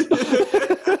me. So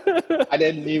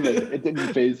it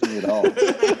didn't faze me at all.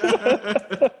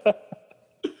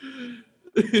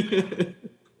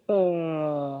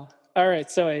 All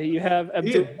right, so you have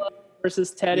Abdullah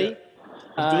versus Teddy.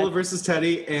 Yeah. Abdullah versus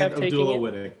Teddy, and Abdullah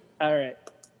winning. All right.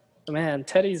 Man,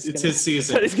 Teddy's his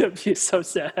season. Teddy's going to be so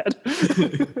sad.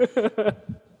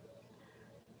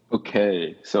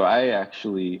 Okay, so I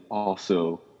actually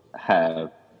also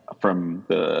have from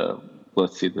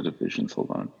let's see the divisions, hold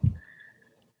on.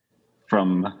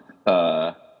 So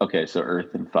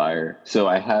Earth and Fire. So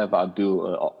I have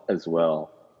Abdullah as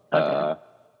well. Okay.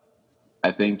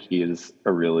 I think he is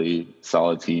a really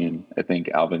solid team. I think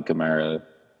Alvin Kamara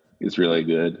is really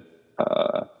good.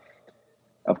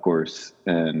 Of course,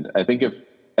 and I think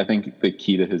the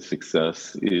key to his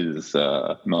success is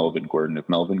Melvin Gordon. If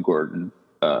Melvin Gordon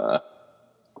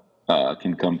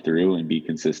can come through and be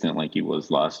consistent like he was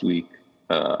last week,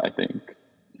 I think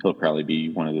he'll probably be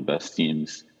one of the best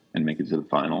teams and make it to the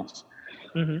finals.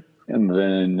 Mm-hmm. And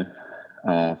then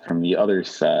from the other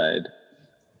side,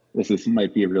 this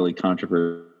might be a really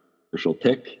controversial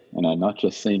pick, and I'm not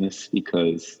just saying this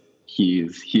because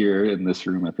he's here in this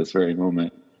room at this very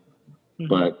moment.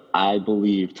 But I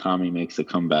believe Tommy makes a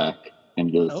comeback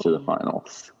and goes to the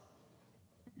finals.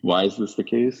 Why is this the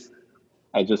case?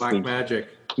 I just think magic.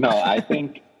 No, I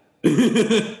think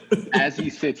as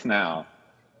he sits now,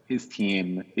 his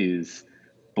team is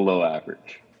below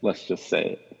average. Let's just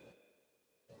say it.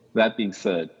 That being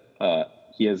said,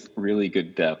 he has really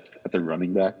good depth at the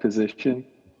running back position.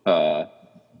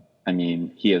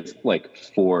 He has like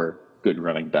 4 good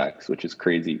running backs, which is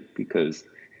crazy because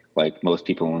most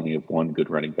people only have 1 good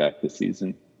running back this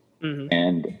season. Mm-hmm.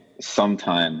 And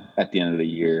sometime at the end of the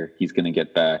year, he's going to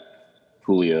get back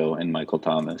Julio and Michael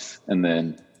Thomas. And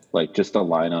then just a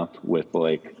lineup with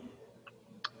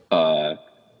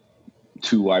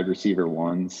 2 wide receiver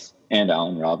ones and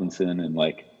Allen Robinson and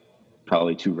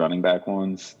probably 2 running back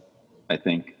ones. I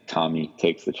think Tommy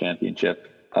takes the championship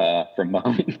from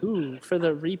mine. Ooh, for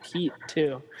the repeat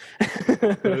too.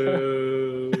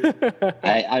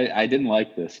 I didn't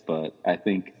like this, but I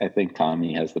think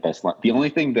Tommy has the best line. The only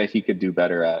thing that he could do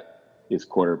better at is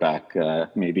quarterback.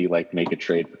 Maybe make a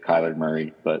trade for Kyler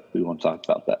Murray, but we won't talk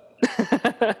about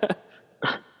that.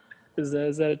 Is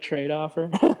that a trade offer?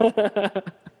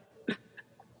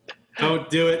 Don't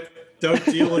do it. Don't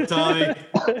deal with Tommy.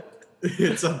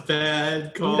 It's a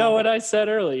bad call. You know what I said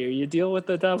earlier. You deal with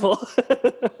the devil.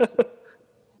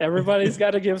 Everybody's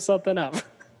got to give something up.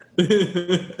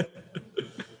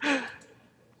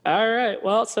 All right.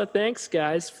 Well, so thanks,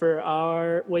 guys, for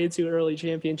our way too early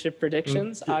championship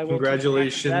predictions.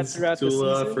 Congratulations,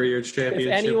 Tula, for your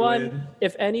championship win.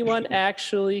 If anyone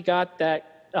actually got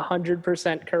that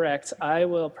 100% correct, I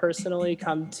will personally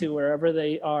come to wherever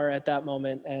they are at that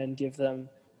moment and give them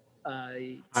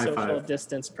social five.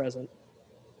 distance present.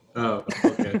 Oh,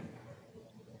 okay.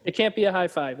 It can't be a high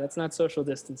five. That's not social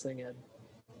distancing, Ed.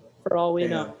 For all we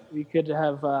know, we could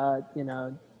have,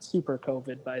 super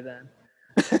COVID by then.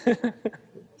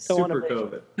 Super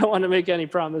COVID. Don't want to make any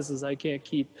promises I can't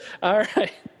keep. All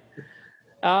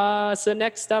right. So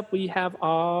next up, we have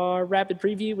our rapid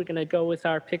preview. We're going to go with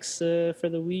our picks for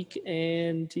the week.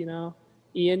 And,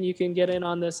 Ian, you can get in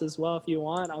on this as well if you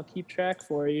want. I'll keep track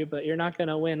for you, but you're not going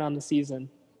to win on the season.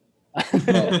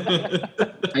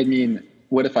 I mean,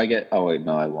 what if I get... Oh, wait,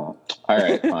 no, I won't. All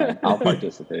right, fine. I'll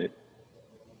participate.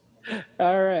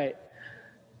 All right.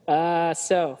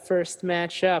 So first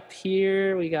matchup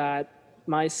here, we got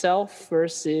myself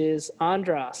versus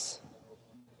Andras.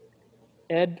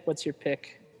 Ed, what's your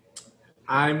pick?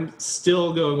 I'm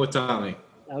still going with Tommy.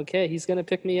 Okay, he's going to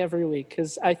pick me every week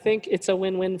because I think it's a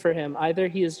win-win for him. Either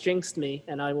he has jinxed me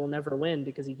and I will never win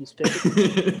because he keeps picking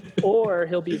me, or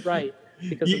he'll be right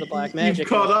because of the black magic. You've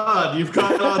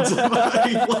caught on to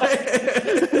my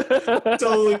plan.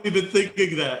 Totally been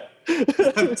thinking that.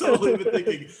 I've totally been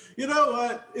thinking, you know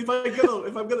what?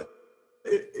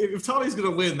 If Tommy's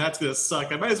gonna win, that's gonna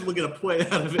suck. I might as well get a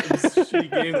point out of it in this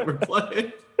shitty game that we're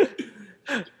playing.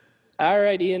 All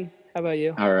right, Ian. How about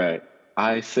you? All right.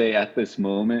 I say at this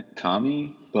moment,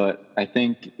 Tommy, but I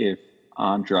think if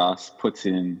Andras puts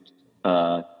in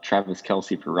Travis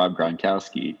Kelce for Rob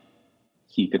Gronkowski,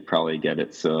 he could probably get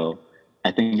it. So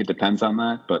I think it depends on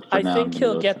that. But for now, I think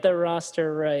he'll get the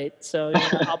roster right. So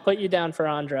I'll put you down for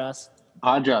Andras.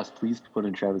 Andras, please put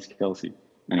in Travis Kelce.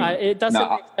 Anyway, it doesn't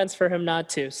make sense for him not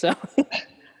to. So.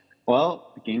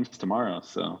 Well, the game's tomorrow,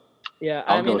 so. Yeah,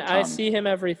 I see him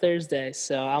every Thursday,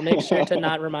 so I'll make sure to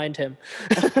not remind him.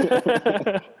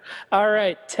 All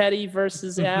right, Teddy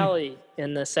versus Allie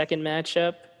in the second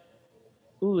matchup.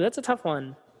 Ooh, that's a tough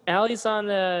one. Allie's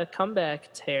on a comeback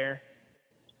tear.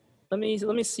 Let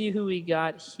me see who we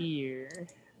got here.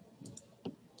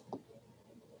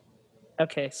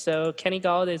 Okay, so Kenny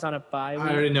Galladay's on a bye week.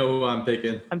 I already know who I'm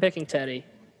picking. I'm picking Teddy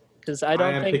because I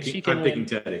don't think she can win. I'm picking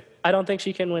Teddy. I don't think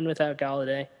she can win without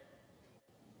Galladay.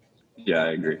 Yeah,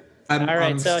 I agree.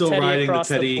 I'm so still Teddy riding across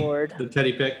the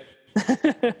Teddy pick.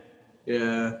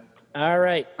 Yeah. All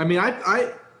right. I mean,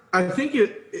 I think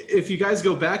if you guys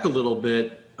go back a little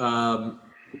bit,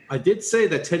 I did say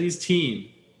that Teddy's team,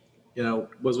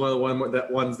 was one of the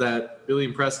ones that really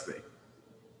impressed me.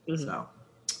 Mm-hmm. So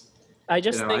I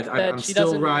just think that I'm she still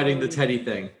doesn't riding the Teddy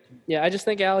thing. Yeah, I just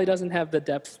think Allie doesn't have the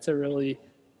depth to really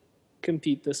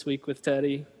compete this week with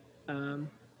Teddy.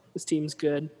 This team's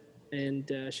good,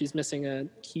 and she's missing a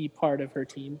key part of her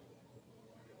team.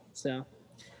 So,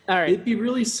 all right. It'd be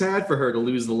really sad for her to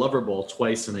lose the Lover Bowl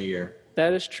twice in a year.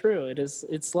 That is true.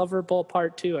 It's Lover Bowl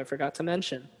Part 2, I forgot to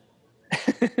mention.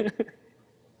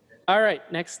 All right,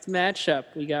 next matchup.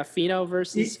 We got Fino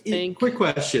versus Fink. Quick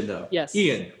question, though. Yes.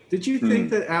 Ian, did you think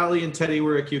that Allie and Teddy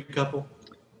were a cute couple?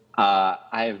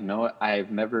 I've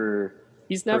never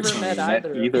He's never met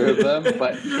either of them,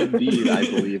 but indeed, I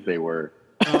believe they were.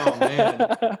 Oh, man.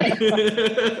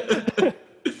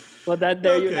 Well,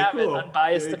 there you have it.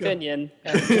 Unbiased opinion.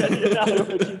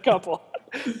 Another cute couple.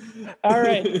 All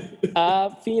right.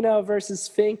 Fino versus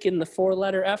Fink in the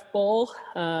 4-letter F Bowl.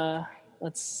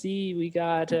 Let's see. We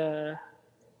got. All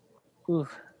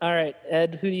right,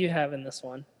 Ed. Who do you have in this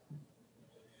one?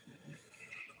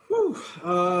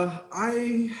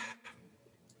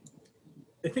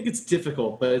 I think it's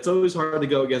difficult, but it's always hard to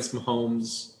go against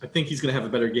Mahomes. I think he's going to have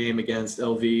a better game against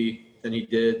LV than he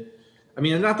did. I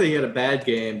mean, not that he had a bad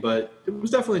game, but it was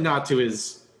definitely not to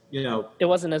his, It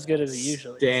wasn't as good as he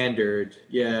usually standard.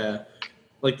 Yeah,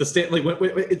 like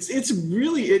it's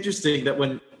really interesting that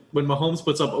when Mahomes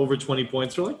puts up over 20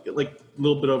 points, or like a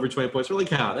little bit over 20 points, we're like,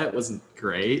 that wasn't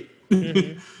great.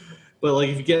 Mm-hmm. But like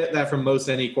if you get that from most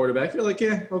any quarterback, you're like,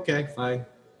 yeah, okay, fine.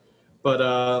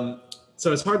 But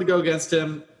so it's hard to go against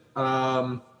him.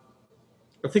 I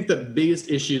think the biggest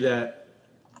issue that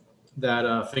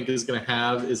Fink is going to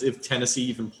have is if Tennessee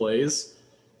even plays,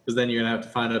 because then you're going to have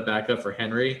to find a backup for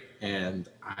Henry. And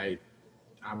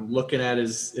I'm looking at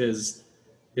his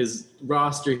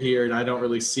roster here, and I don't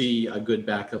really see a good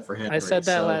backup for Henry. I said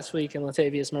that last week, and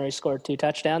Latavius Murray scored 2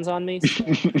 touchdowns on me.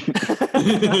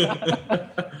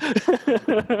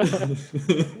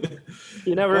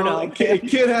 You never know. It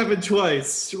can't happen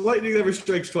twice. Lightning never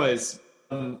strikes twice.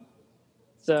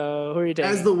 So who are you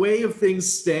taking? As the way of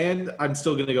things stand, I'm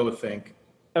still going to go with Fink.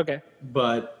 Okay.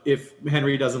 But if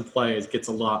Henry doesn't play, it gets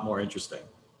a lot more interesting.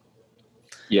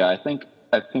 Yeah, I think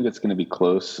it's going to be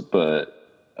close, but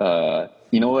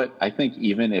you know what? I think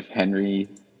even if Henry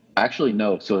 – actually,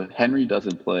 no. So if Henry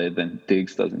doesn't play, then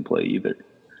Diggs doesn't play either.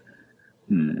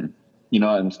 You know,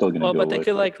 I'm still gonna Well, go. but they with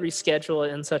could like reschedule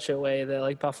it in such a way that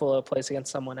like Buffalo plays against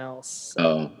someone else. So.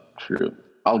 Oh, true.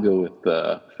 I'll go with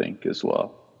Fink as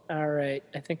well. All right,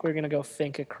 I think we're gonna go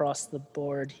Fink across the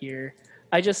board here.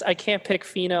 I can't pick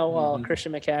Fino while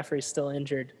Christian McCaffrey's still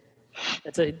injured.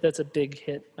 That's a big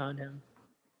hit on him.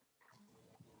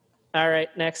 All right,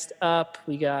 next up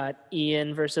we got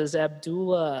Ian versus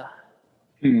Abdullah.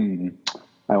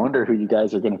 I wonder who you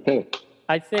guys are gonna pick.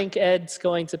 I think Ed's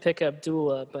going to pick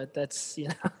Abdullah, but that's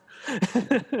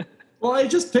Well, I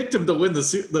just picked him to win the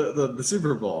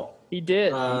Super Bowl. He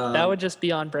did. That would just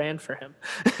be on brand for him.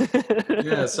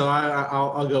 Yeah, so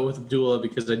I'll go with Abdullah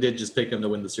because I did just pick him to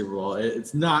win the Super Bowl.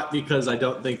 It's not because I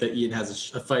don't think that Ian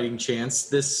has a fighting chance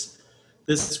this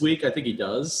week. I think he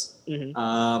does.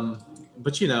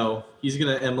 But he's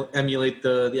gonna emulate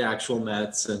the actual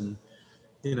Mets and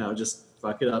just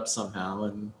fuck it up somehow.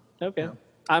 And okay.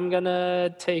 I'm going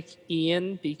to take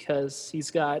Ian because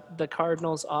he's got the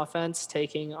Cardinals offense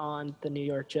taking on the New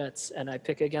York Jets, and I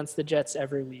pick against the Jets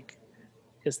every week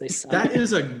because they suck. That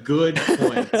is a good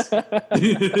point. That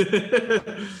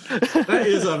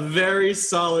is a very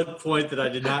solid point that I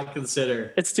did not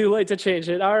consider. It's too late to change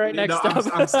it. All right, next up.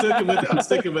 I'm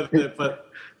sticking with it, but...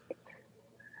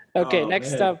 Okay,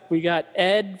 next up, we got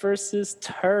Ed versus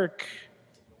Turk.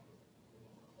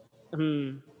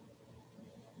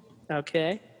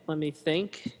 Okay, let me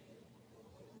think.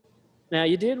 Now,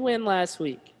 you did win last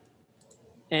week,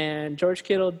 and George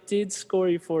Kittle did score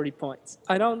you 40 points.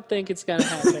 I don't think it's going to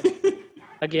happen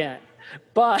again,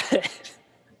 but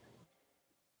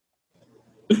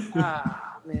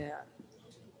man,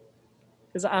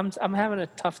 because I'm having a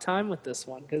tough time with this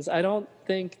one because I don't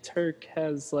think Turk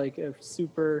has like a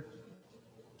super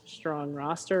strong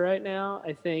roster right now.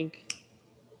 I think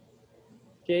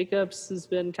Jacobs has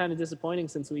been kind of disappointing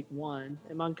since week 1,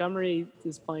 and Montgomery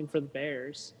is playing for the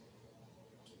Bears.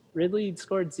 Ridley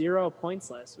scored 0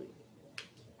 points last week.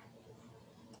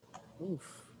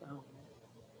 Oof. Oh,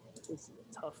 this is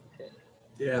a tough pick.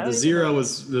 Yeah, the zero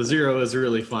is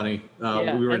really funny. We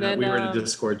were in a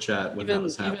Discord chat when that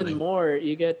was happening. Even more,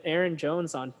 you get Aaron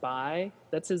Jones on bye.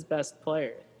 That's his best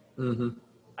player.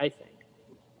 I think.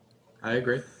 I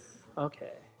agree.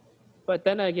 Okay. But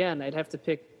then again, I'd have to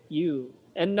pick you.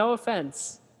 And no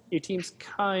offense, your team's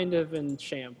kind of in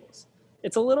shambles.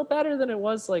 It's a little better than it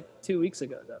was like 2 weeks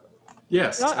ago, though.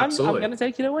 Yes, absolutely. I'm going to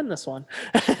take you to win this one.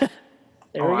 There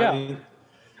we go.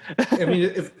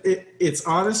 It's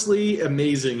honestly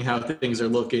amazing how things are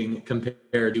looking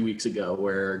compared to weeks ago,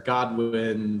 where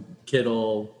Godwin,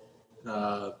 Kittle,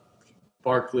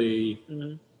 Barkley,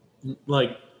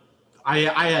 like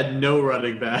I had no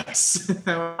running backs.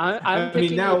 I'm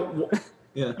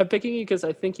picking you because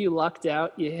I think you lucked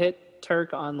out. You hit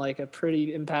Turk on like a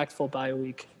pretty impactful bye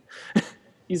week.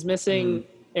 He's missing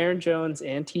Aaron Jones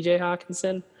and TJ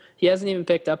Hawkinson. He hasn't even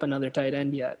picked up another tight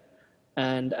end yet.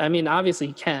 And I mean, obviously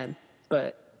he can,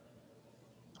 but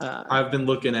I've been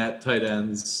looking at tight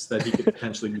ends that he could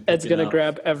potentially be Ed's going to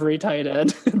grab every tight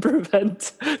end and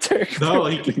prevent Turk. No,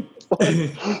 he can.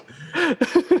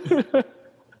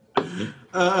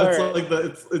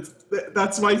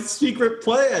 That's my secret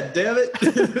plan, damn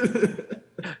it.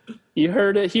 You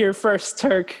heard it here first,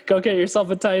 Turk. Go get yourself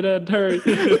a tight end, hurry.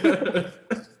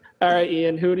 All right,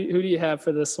 Ian, who do you have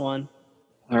for this one?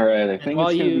 All right, I think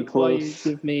it's going to be close. While you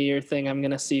give me your thing, I'm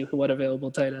going to see what available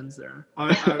tight ends there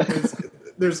are.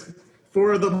 There's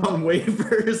 4 of them on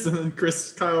waivers, and then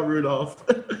Kyle Rudolph.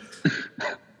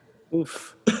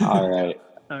 Oof. All right.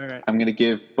 I'm going to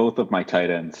give both of my tight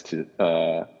ends to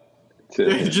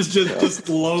just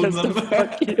loan them.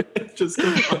 Just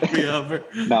to fuck me over.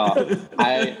 No,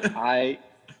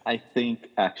 I think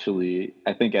Ed's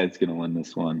going to win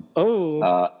this one.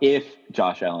 Oh. If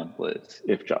Josh Allen plays.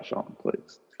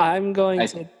 I'm going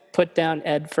to put down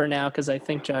Ed for now because I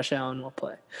think Josh Allen will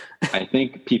play. I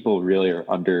think people really are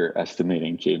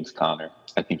underestimating James Conner.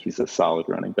 I think he's a solid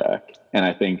running back. And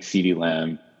I think CeeDee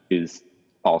Lamb is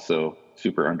also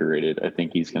super underrated. I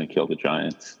think he's going to kill the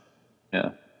Giants.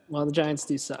 Yeah. Well, the Giants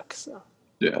do suck, so.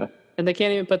 Yeah. And they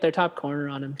can't even put their top corner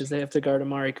on him because they have to guard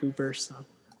Amari Cooper, so.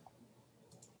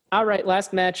 All right,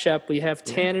 last matchup. We have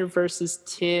Tanner versus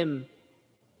Tim.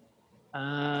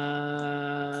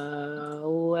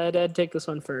 Let Ed take this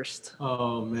one first.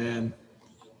 Oh man,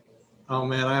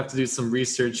 I have to do some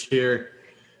research here.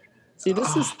 See,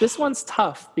 this one's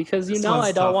tough because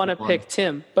I don't want to pick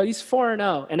Tim, but he's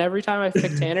 4-0, and every time I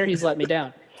pick Tanner, he's let me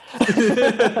down.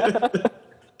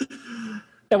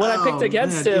 And when I picked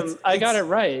against him, I got it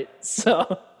right.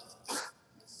 So,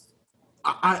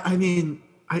 I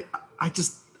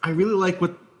really like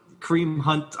what Kareem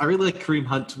Hunt. I really like Kareem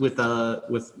Hunt with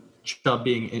Chubb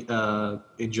being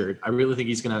injured. I really think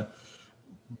he's going to.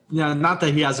 Not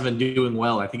that he hasn't been doing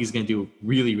well. I think he's going to do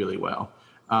really, really well.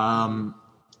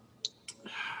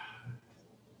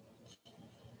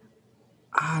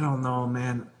 I don't know,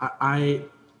 man. I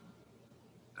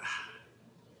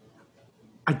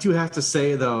do have to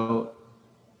say though,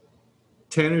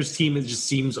 Tanner's team it just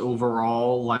seems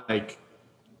overall like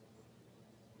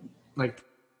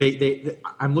they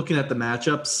I'm looking at the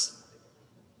matchups.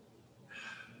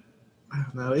 I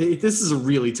don't know. This is a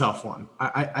really tough one.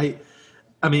 I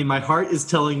mean, my heart is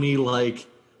telling me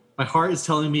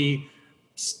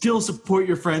still support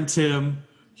your friend Tim.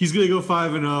 He's gonna go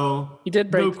 5-0. You did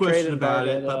break no the question about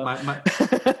trade it.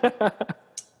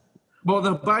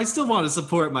 But but I still want to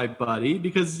support my buddy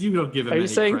because you don't give him. Are you any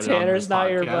saying credit on Tanner's this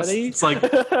not your podcast. buddy? It's like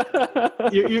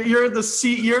you're the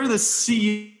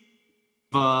CEO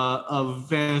of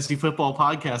fantasy football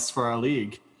podcasts for our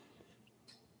league.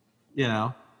 You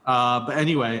know. But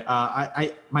anyway,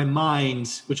 my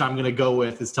mind, which I'm gonna go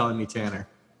with, is telling me Tanner.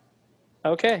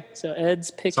 Okay, so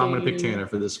Ed's picking. So I'm gonna pick Tanner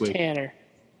for this week. Tanner.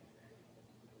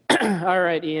 All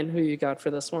right, Ian, who you got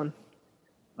for this one?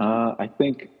 I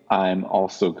think I'm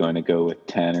also going to go with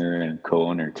Tanner and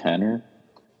co-owner Tanner.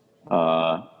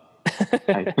 I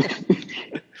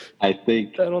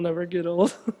think That'll never get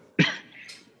old.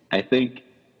 I think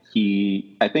his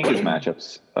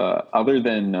matchups, other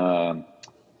than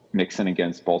Mixon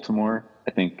against Baltimore,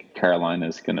 I think Carolina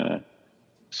is going to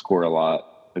score a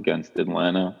lot against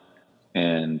Atlanta,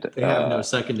 and they have no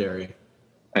secondary.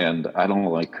 And I don't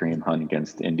like Kareem Hunt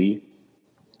against Indy,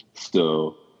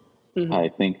 so I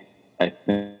think I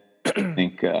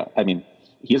mean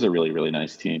he has a really, really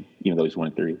nice team, even though he's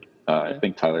 1-3. I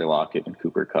think Tyler Lockett and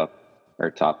Cooper Kupp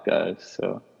are top guys,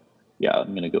 so yeah,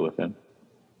 I'm gonna go with him.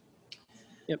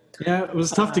 Yep. Yeah, it was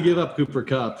tough to give up Cooper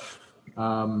Kupp,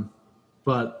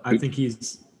 but I think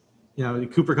he's,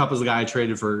 Cooper Kupp was the guy I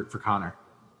traded for Connor,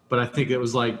 but I think it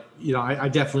was like, I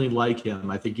definitely like him.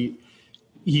 I think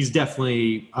he's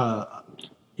definitely,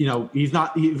 he's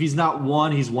not. If he's not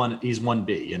one, he's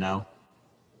 1B.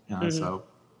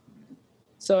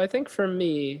 So I think for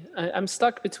me, I'm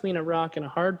stuck between a rock and a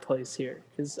hard place here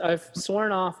because I've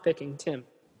sworn off picking Tim,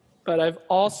 but I've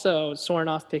also sworn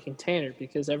off picking Tanner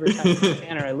because every time I pick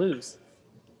Tanner, I lose.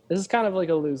 This is kind of like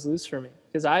a lose-lose for me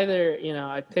because either,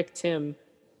 I pick Tim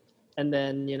and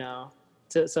then,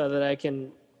 so that I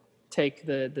can take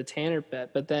the Tanner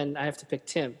bet, but then I have to pick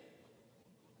Tim.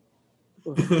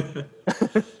 What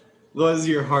does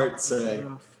your heart say?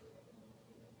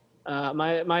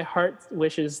 My heart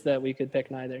wishes that we could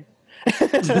pick neither.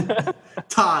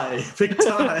 Tie. Pick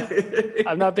tie.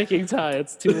 I'm not picking tie.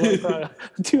 It's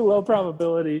too low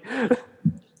probability.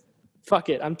 Fuck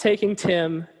it. I'm taking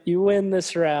Tim. You win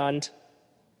this round.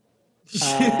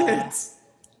 Shit.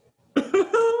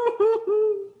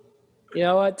 You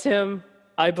know what, Tim?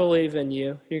 I believe in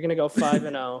you. You're going to go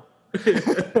 5-0.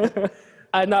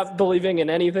 I'm not believing in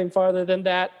anything farther than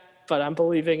that, but I'm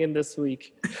believing in this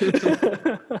week.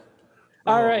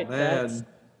 All right. Man.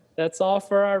 That's all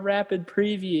for our rapid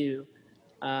preview.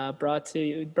 Brought to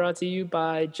you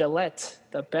by Gillette,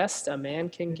 the best a man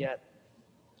can get.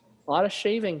 A lot of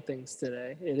shaving things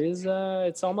today.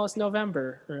 It's almost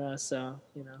November, so.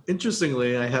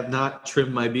 Interestingly, I have not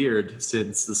trimmed my beard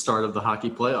since the start of the hockey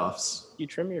playoffs. You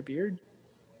trim your beard?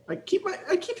 I keep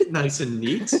it nice and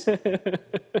neat.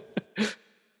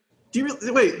 Do you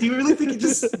really think it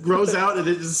just grows out and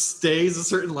it just stays a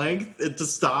certain length? It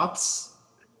just stops?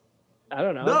 I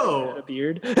don't know. No. A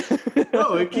beard.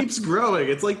 No, it keeps growing.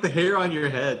 It's like the hair on your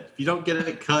head. If you don't get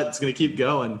it cut, it's going to keep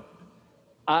going.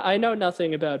 I know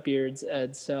nothing about beards,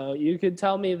 Ed, so you could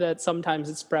tell me that sometimes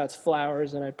it sprouts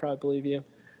flowers and I'd probably believe you.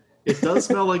 It does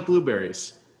smell like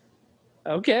blueberries.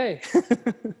 Okay.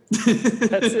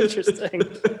 That's interesting.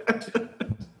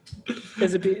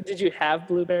 Did you have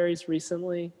blueberries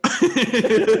recently?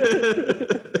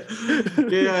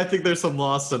 Yeah, I think there's some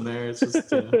loss in there. It's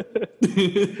just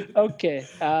okay.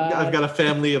 I've got a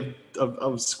family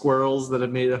of squirrels that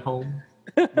have made it home.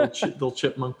 Little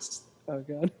chipmunks. Oh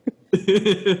god.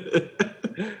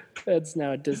 That's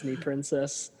now a Disney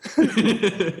princess.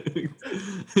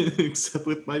 Except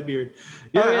with my beard.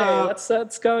 Yeah, okay,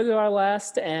 let's go to our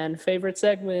last and favorite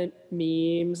segment,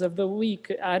 memes of the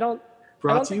week.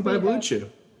 Brought to you by Blue Chew.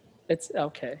 It's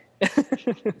okay.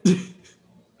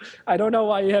 I don't know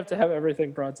why you have to have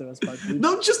everything brought to us by Blue Chew.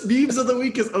 No, just memes of the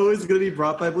week is always going to be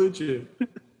brought by Blue Chew.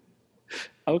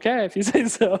 Okay, if you say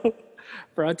so.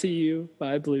 Brought to you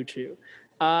by Blue Chew.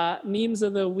 Memes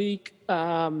of the week.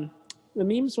 The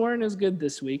memes weren't as good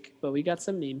this week, but we got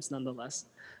some memes nonetheless.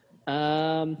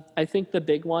 I think the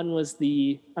big one was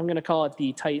I'm going to call it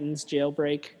the Titans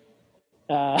jailbreak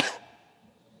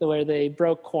where they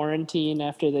broke quarantine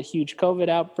after the huge COVID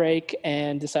outbreak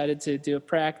and decided to do a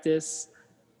practice.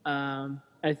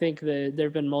 I think that there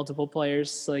have been multiple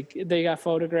players, like they got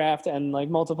photographed, and like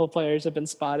multiple players have been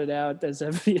spotted out as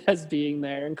being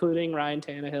there, including Ryan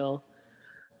Tannehill.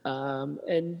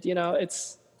 And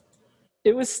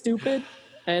it was stupid,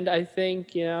 and I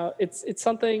think it's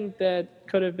something that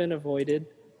could have been avoided,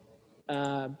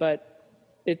 but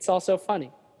it's also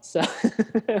funny. So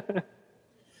it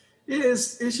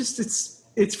is. It's just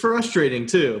it's frustrating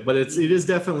too, but it is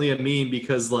definitely a meme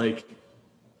because like.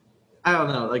 I don't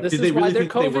know. Like, this did is they why really their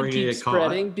think they were COVID going to keeps get caught?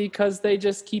 spreading, because they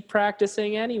just keep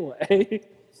practicing anyway.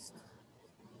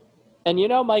 And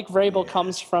Mike Vrabel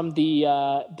comes from the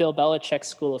Bill Belichick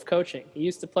School of Coaching. He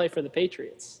used to play for the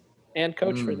Patriots and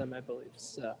coach for them, I believe.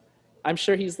 So I'm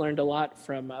sure he's learned a lot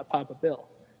from Papa Bill,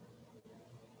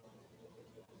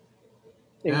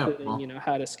 including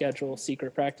how to schedule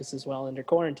secret practices while under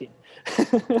quarantine.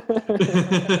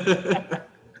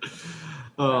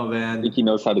 Oh I man, think he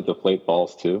knows how to deflate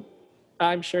balls too.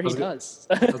 I'm sure he does.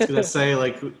 I was gonna say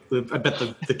like I bet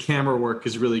the camera work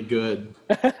is really good.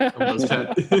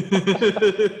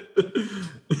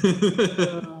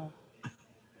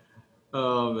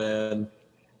 Oh man,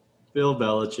 Bill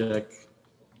Belichick.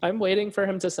 I'm waiting for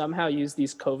him to somehow use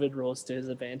these COVID rules to his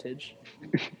advantage.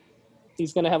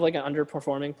 He's going to have like an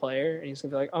underperforming player, and he's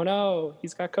going to be like, oh no,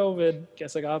 he's got COVID.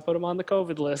 Guess I got to put him on the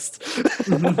COVID list.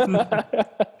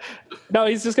 No,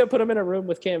 he's just going to put him in a room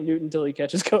with Cam Newton until he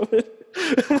catches COVID.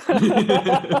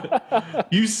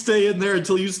 You stay in there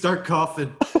until you start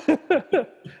coughing.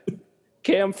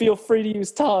 Cam, feel free to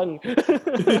use tongue.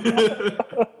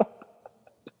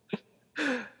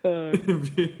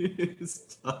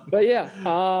 But yeah,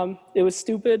 it was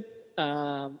stupid.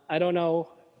 I don't know.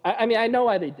 I mean, I know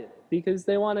why they did it, because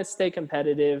they want to stay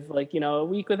competitive. Like, a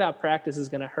week without practice is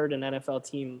going to hurt an NFL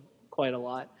team quite a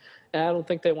lot. And I don't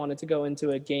think they wanted to go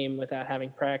into a game without having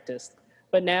practiced.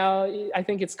 But now I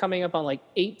think it's coming up on like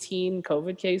 18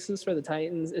 COVID cases for the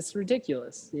Titans. It's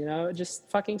ridiculous. Just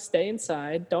fucking stay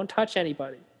inside. Don't touch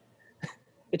anybody.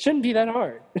 It shouldn't be that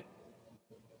hard.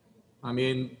 I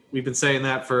mean, we've been saying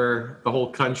that for the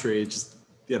whole country. It's just,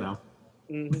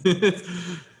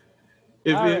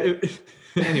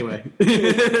 anyway.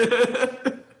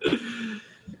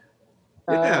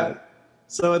 Yeah.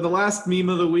 So the last meme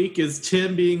of the week is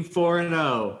Tim being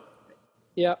 4-0.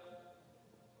 Yep.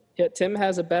 Yeah, Tim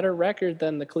has a better record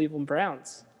than the Cleveland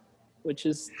Browns, which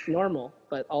is normal,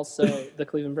 but also the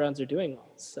Cleveland Browns are doing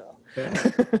well. So Who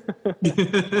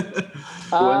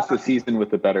ends the season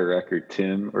with a better record,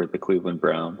 Tim or the Cleveland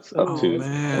Browns? Man.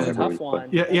 That's a tough one.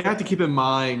 Yeah, you have to keep in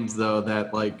mind though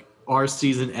that like our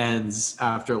season ends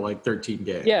after like 13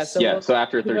 games. Yeah, so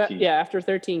after 13. After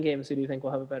 13 games, who do you think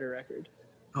will have a better record?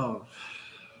 Oh.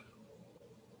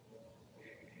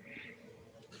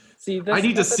 See, I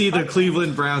need to see the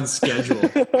Cleveland Browns schedule.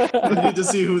 I need to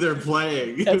see who they're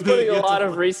playing. That's putting a lot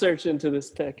of research into this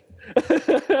pick.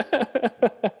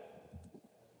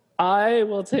 I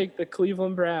will take the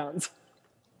Cleveland Browns.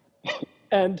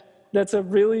 And that's a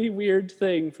really weird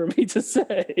thing for me to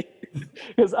say,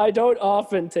 because I don't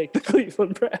often take the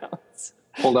Cleveland Browns.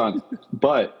 Hold on.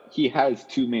 But he has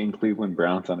two main Cleveland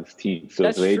Browns on his team. So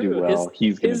That's if they true. do well,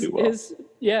 he's going to do well.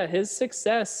 His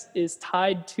success is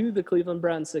tied to the Cleveland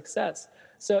Browns' success.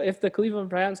 So if the Cleveland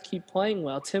Browns keep playing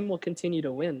well, Tim will continue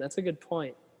to win. That's a good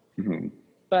point. Mm-hmm.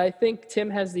 But I think Tim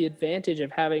has the advantage of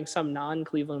having some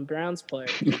non-Cleveland Browns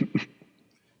players.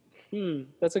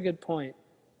 That's a good point.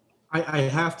 I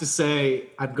have to say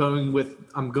I'm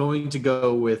going to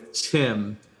go with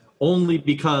Tim, only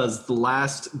because the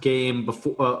last game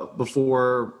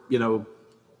before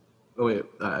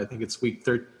I think it's week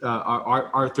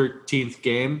our 13th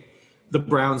game, the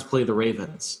Browns play the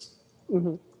Ravens.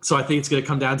 Mm-hmm. So I think it's going to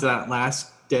come down to that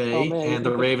last day, and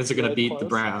the Ravens are going to beat the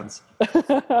Browns.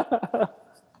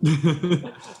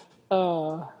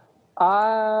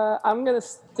 I'm going to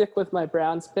stick with my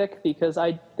Browns pick, because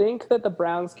I think that the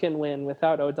Browns can win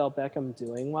without Odell Beckham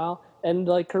doing well. And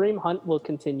like Kareem Hunt will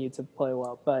continue to play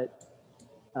well. But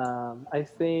I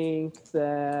think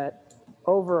that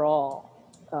overall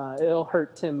it'll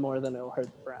hurt Tim more than it'll hurt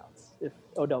the Browns if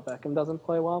Odell Beckham doesn't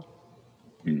play well.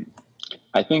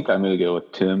 I think I'm going to go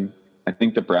with Tim. I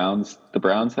think the Browns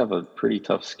have a pretty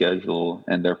tough schedule,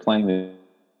 and they're playing the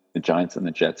Giants and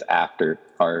the Jets after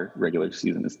our regular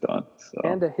season is done. So.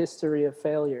 And a history of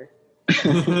failure.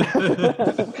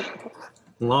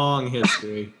 Long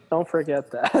history. Don't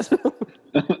forget that.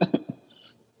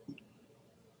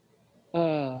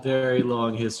 Very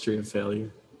long history of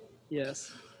failure.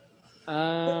 Yes.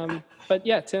 But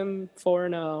yeah, Tim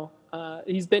 4-0.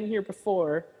 He's been here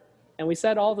before, and we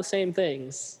said all the same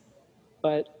things,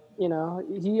 but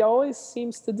he always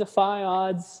seems to defy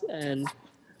odds and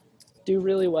do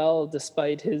really well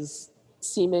despite his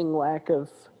seeming lack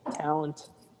of talent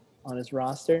on his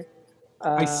roster.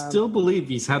 I still believe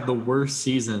he's had the worst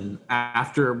season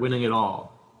after winning it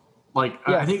all. Like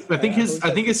Yes, I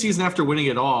think his season after winning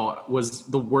it all was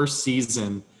the worst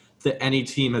season that any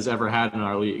team has ever had in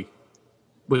our league,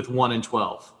 with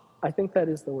 1-12. I think that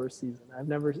is the worst season. I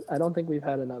don't think we've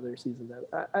had another season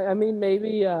that. I mean,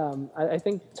 maybe. I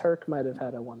think Turk might have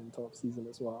had a 1-12 season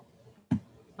as well.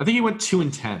 I think he went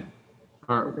 2-10,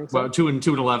 or so? well,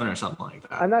 2-11 or something like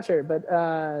that. I'm not sure, but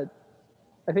I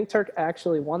think Turk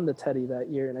actually won the Teddy that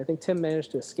year, and I think Tim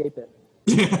managed to escape it.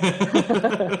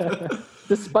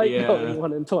 Despite going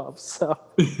 1-12, so.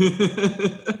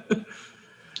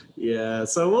 Yeah,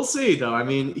 so we'll see though. I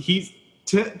mean,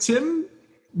 Tim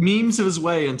memes his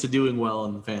way into doing well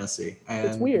in fantasy. And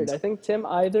it's weird. I think Tim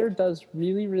either does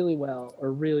really, really well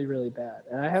or really, really bad,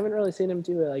 and I haven't really seen him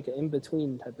do like an in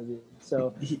between type of thing.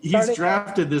 So he's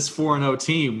drafted this 4-0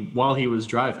 team while he was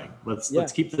driving.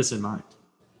 Let's keep this in mind.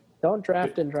 Don't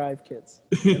draft and drive, kids,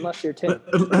 unless you're Tim.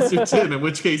 Unless you're Tim, in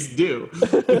which case do.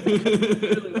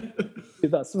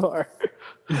 Thus far.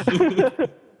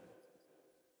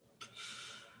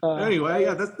 Anyway,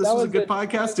 this was a good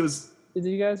podcast. It was. Did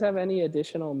you guys have any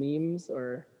additional memes,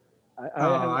 or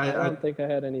I don't think I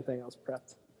had anything else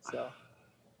prepped. So.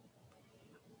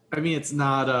 I mean, it's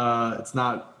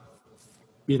not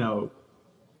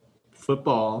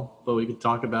football, but we could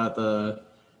talk about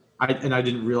I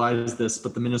didn't realize this,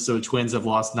 but the Minnesota Twins have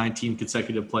lost 19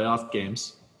 consecutive playoff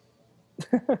games.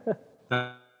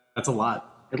 That's a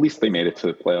lot. At least they made it to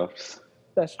the playoffs.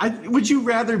 Would you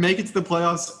rather make it to the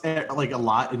playoffs like a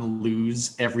lot and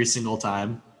lose every single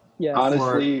time? Yes.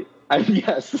 Honestly,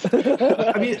 yes.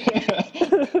 I mean,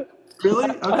 really?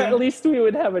 Okay. At least we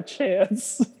would have a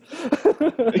chance.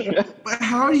 But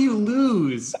how do you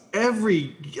lose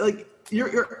every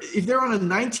if they're on a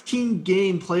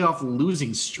 19-game playoff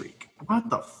losing streak? What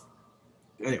the?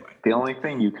 Anyway, the only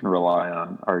thing you can rely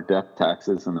on are death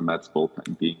taxes and the Mets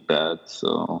bullpen being bad.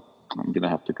 So I'm gonna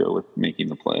have to go with making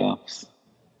the playoffs.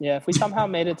 Yeah, if we somehow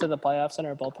made it to the playoffs and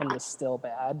our bullpen was still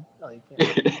bad,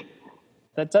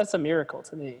 that's a miracle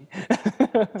to me.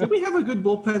 Did we have a good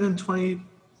bullpen in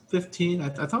 2015? I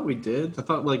thought we did. I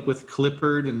thought with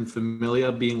Clippard and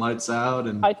Familia being lights out,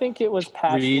 and I think it was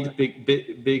patchwork. Reed,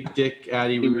 big Dick,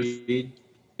 Addy Reed.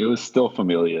 It was still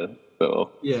Familia though.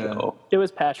 Yeah, so. It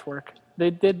was patchwork. They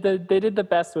did the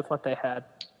best with what they had,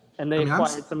 and they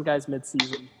acquired some guys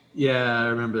mid-season. Yeah, I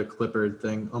remember the Clippard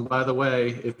thing. By the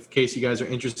way, in case you guys are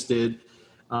interested,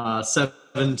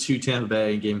 7-2 Tampa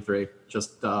Bay in Game 3.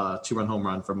 Just 2-run home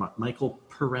run from Michael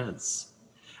Perez.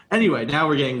 Anyway, now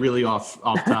we're getting really off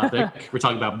topic. We're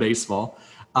talking about baseball.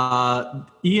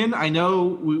 Ian, I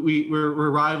know we're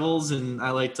rivals, and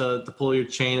I like to pull your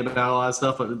chain about a lot of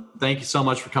stuff. But thank you so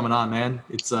much for coming on, man.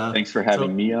 Thanks for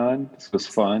having me on. This was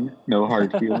fun. No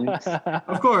hard feelings.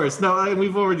 Of course, no.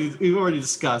 We've already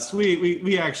discussed.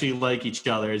 We actually like each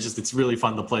other. It's really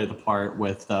fun to play the part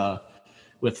with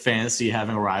fantasy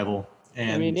having a rival.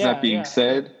 And that being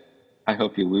said, I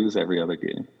hope you lose every other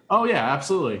game. Oh yeah,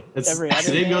 absolutly.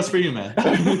 Same goes for you, man.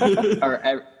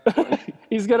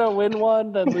 He's gonna win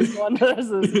one, then lose one. I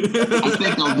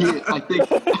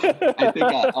think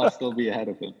I'll still be ahead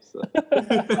of him. So.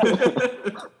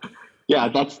 Yeah,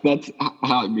 that's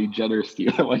how I'd be generous to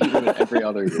you. I want you to win every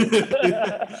other game.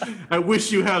 I wish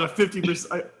you had a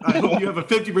 50%. I hope you have a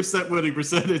 50% winning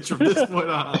percentage from this point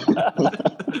on.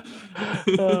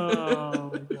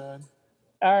 Oh my god.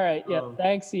 All right. Yeah.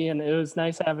 Thanks, Ian. It was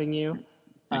nice having you.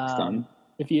 Next time.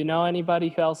 If you know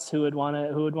anybody else who would want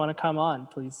to come on,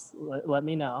 please let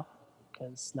me know,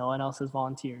 because no one else has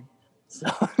volunteered. So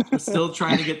we're still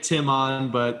trying to get Tim on,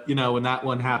 but when that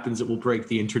one happens, it will break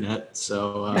the internet.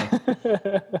 So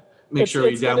make sure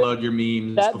you download your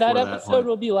memes. That episode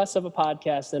will be less of a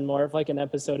podcast and more of like an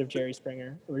episode of Jerry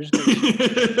Springer. We're just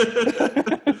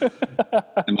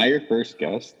Am I your first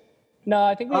guest? No,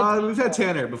 I think we've had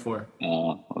Tanner before.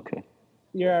 Oh, okay.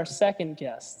 You're our second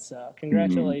guest, so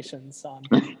congratulations on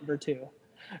number 2.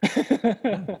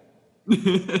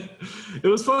 It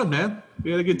was fun, man.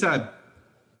 We had a good time.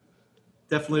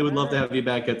 Definitely would love to have you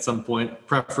back at some point,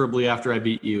 preferably after I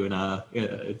beat you in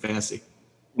fantasy.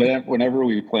 Whenever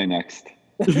we play next.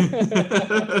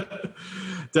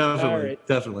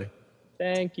 Definitely.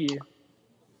 Thank you.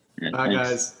 Bye,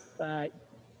 guys. Bye.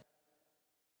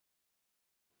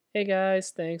 Hey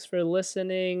guys, thanks for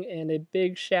listening, and a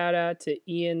big shout out to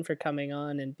Ian for coming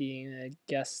on and being a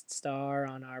guest star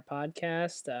on our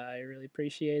podcast. I really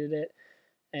appreciated it.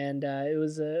 and it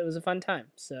was a fun time.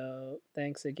 So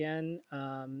thanks again.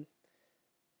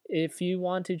 If you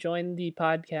want to join the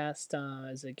podcast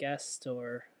as a guest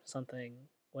or something,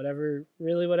 whatever,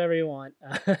 really whatever you want,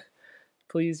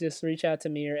 please just reach out to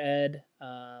me or Ed.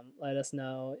 Let us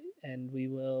know, and we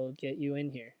will get you in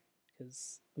here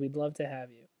because we'd love to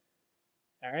have you.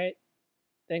 All right.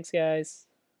 Thanks, guys.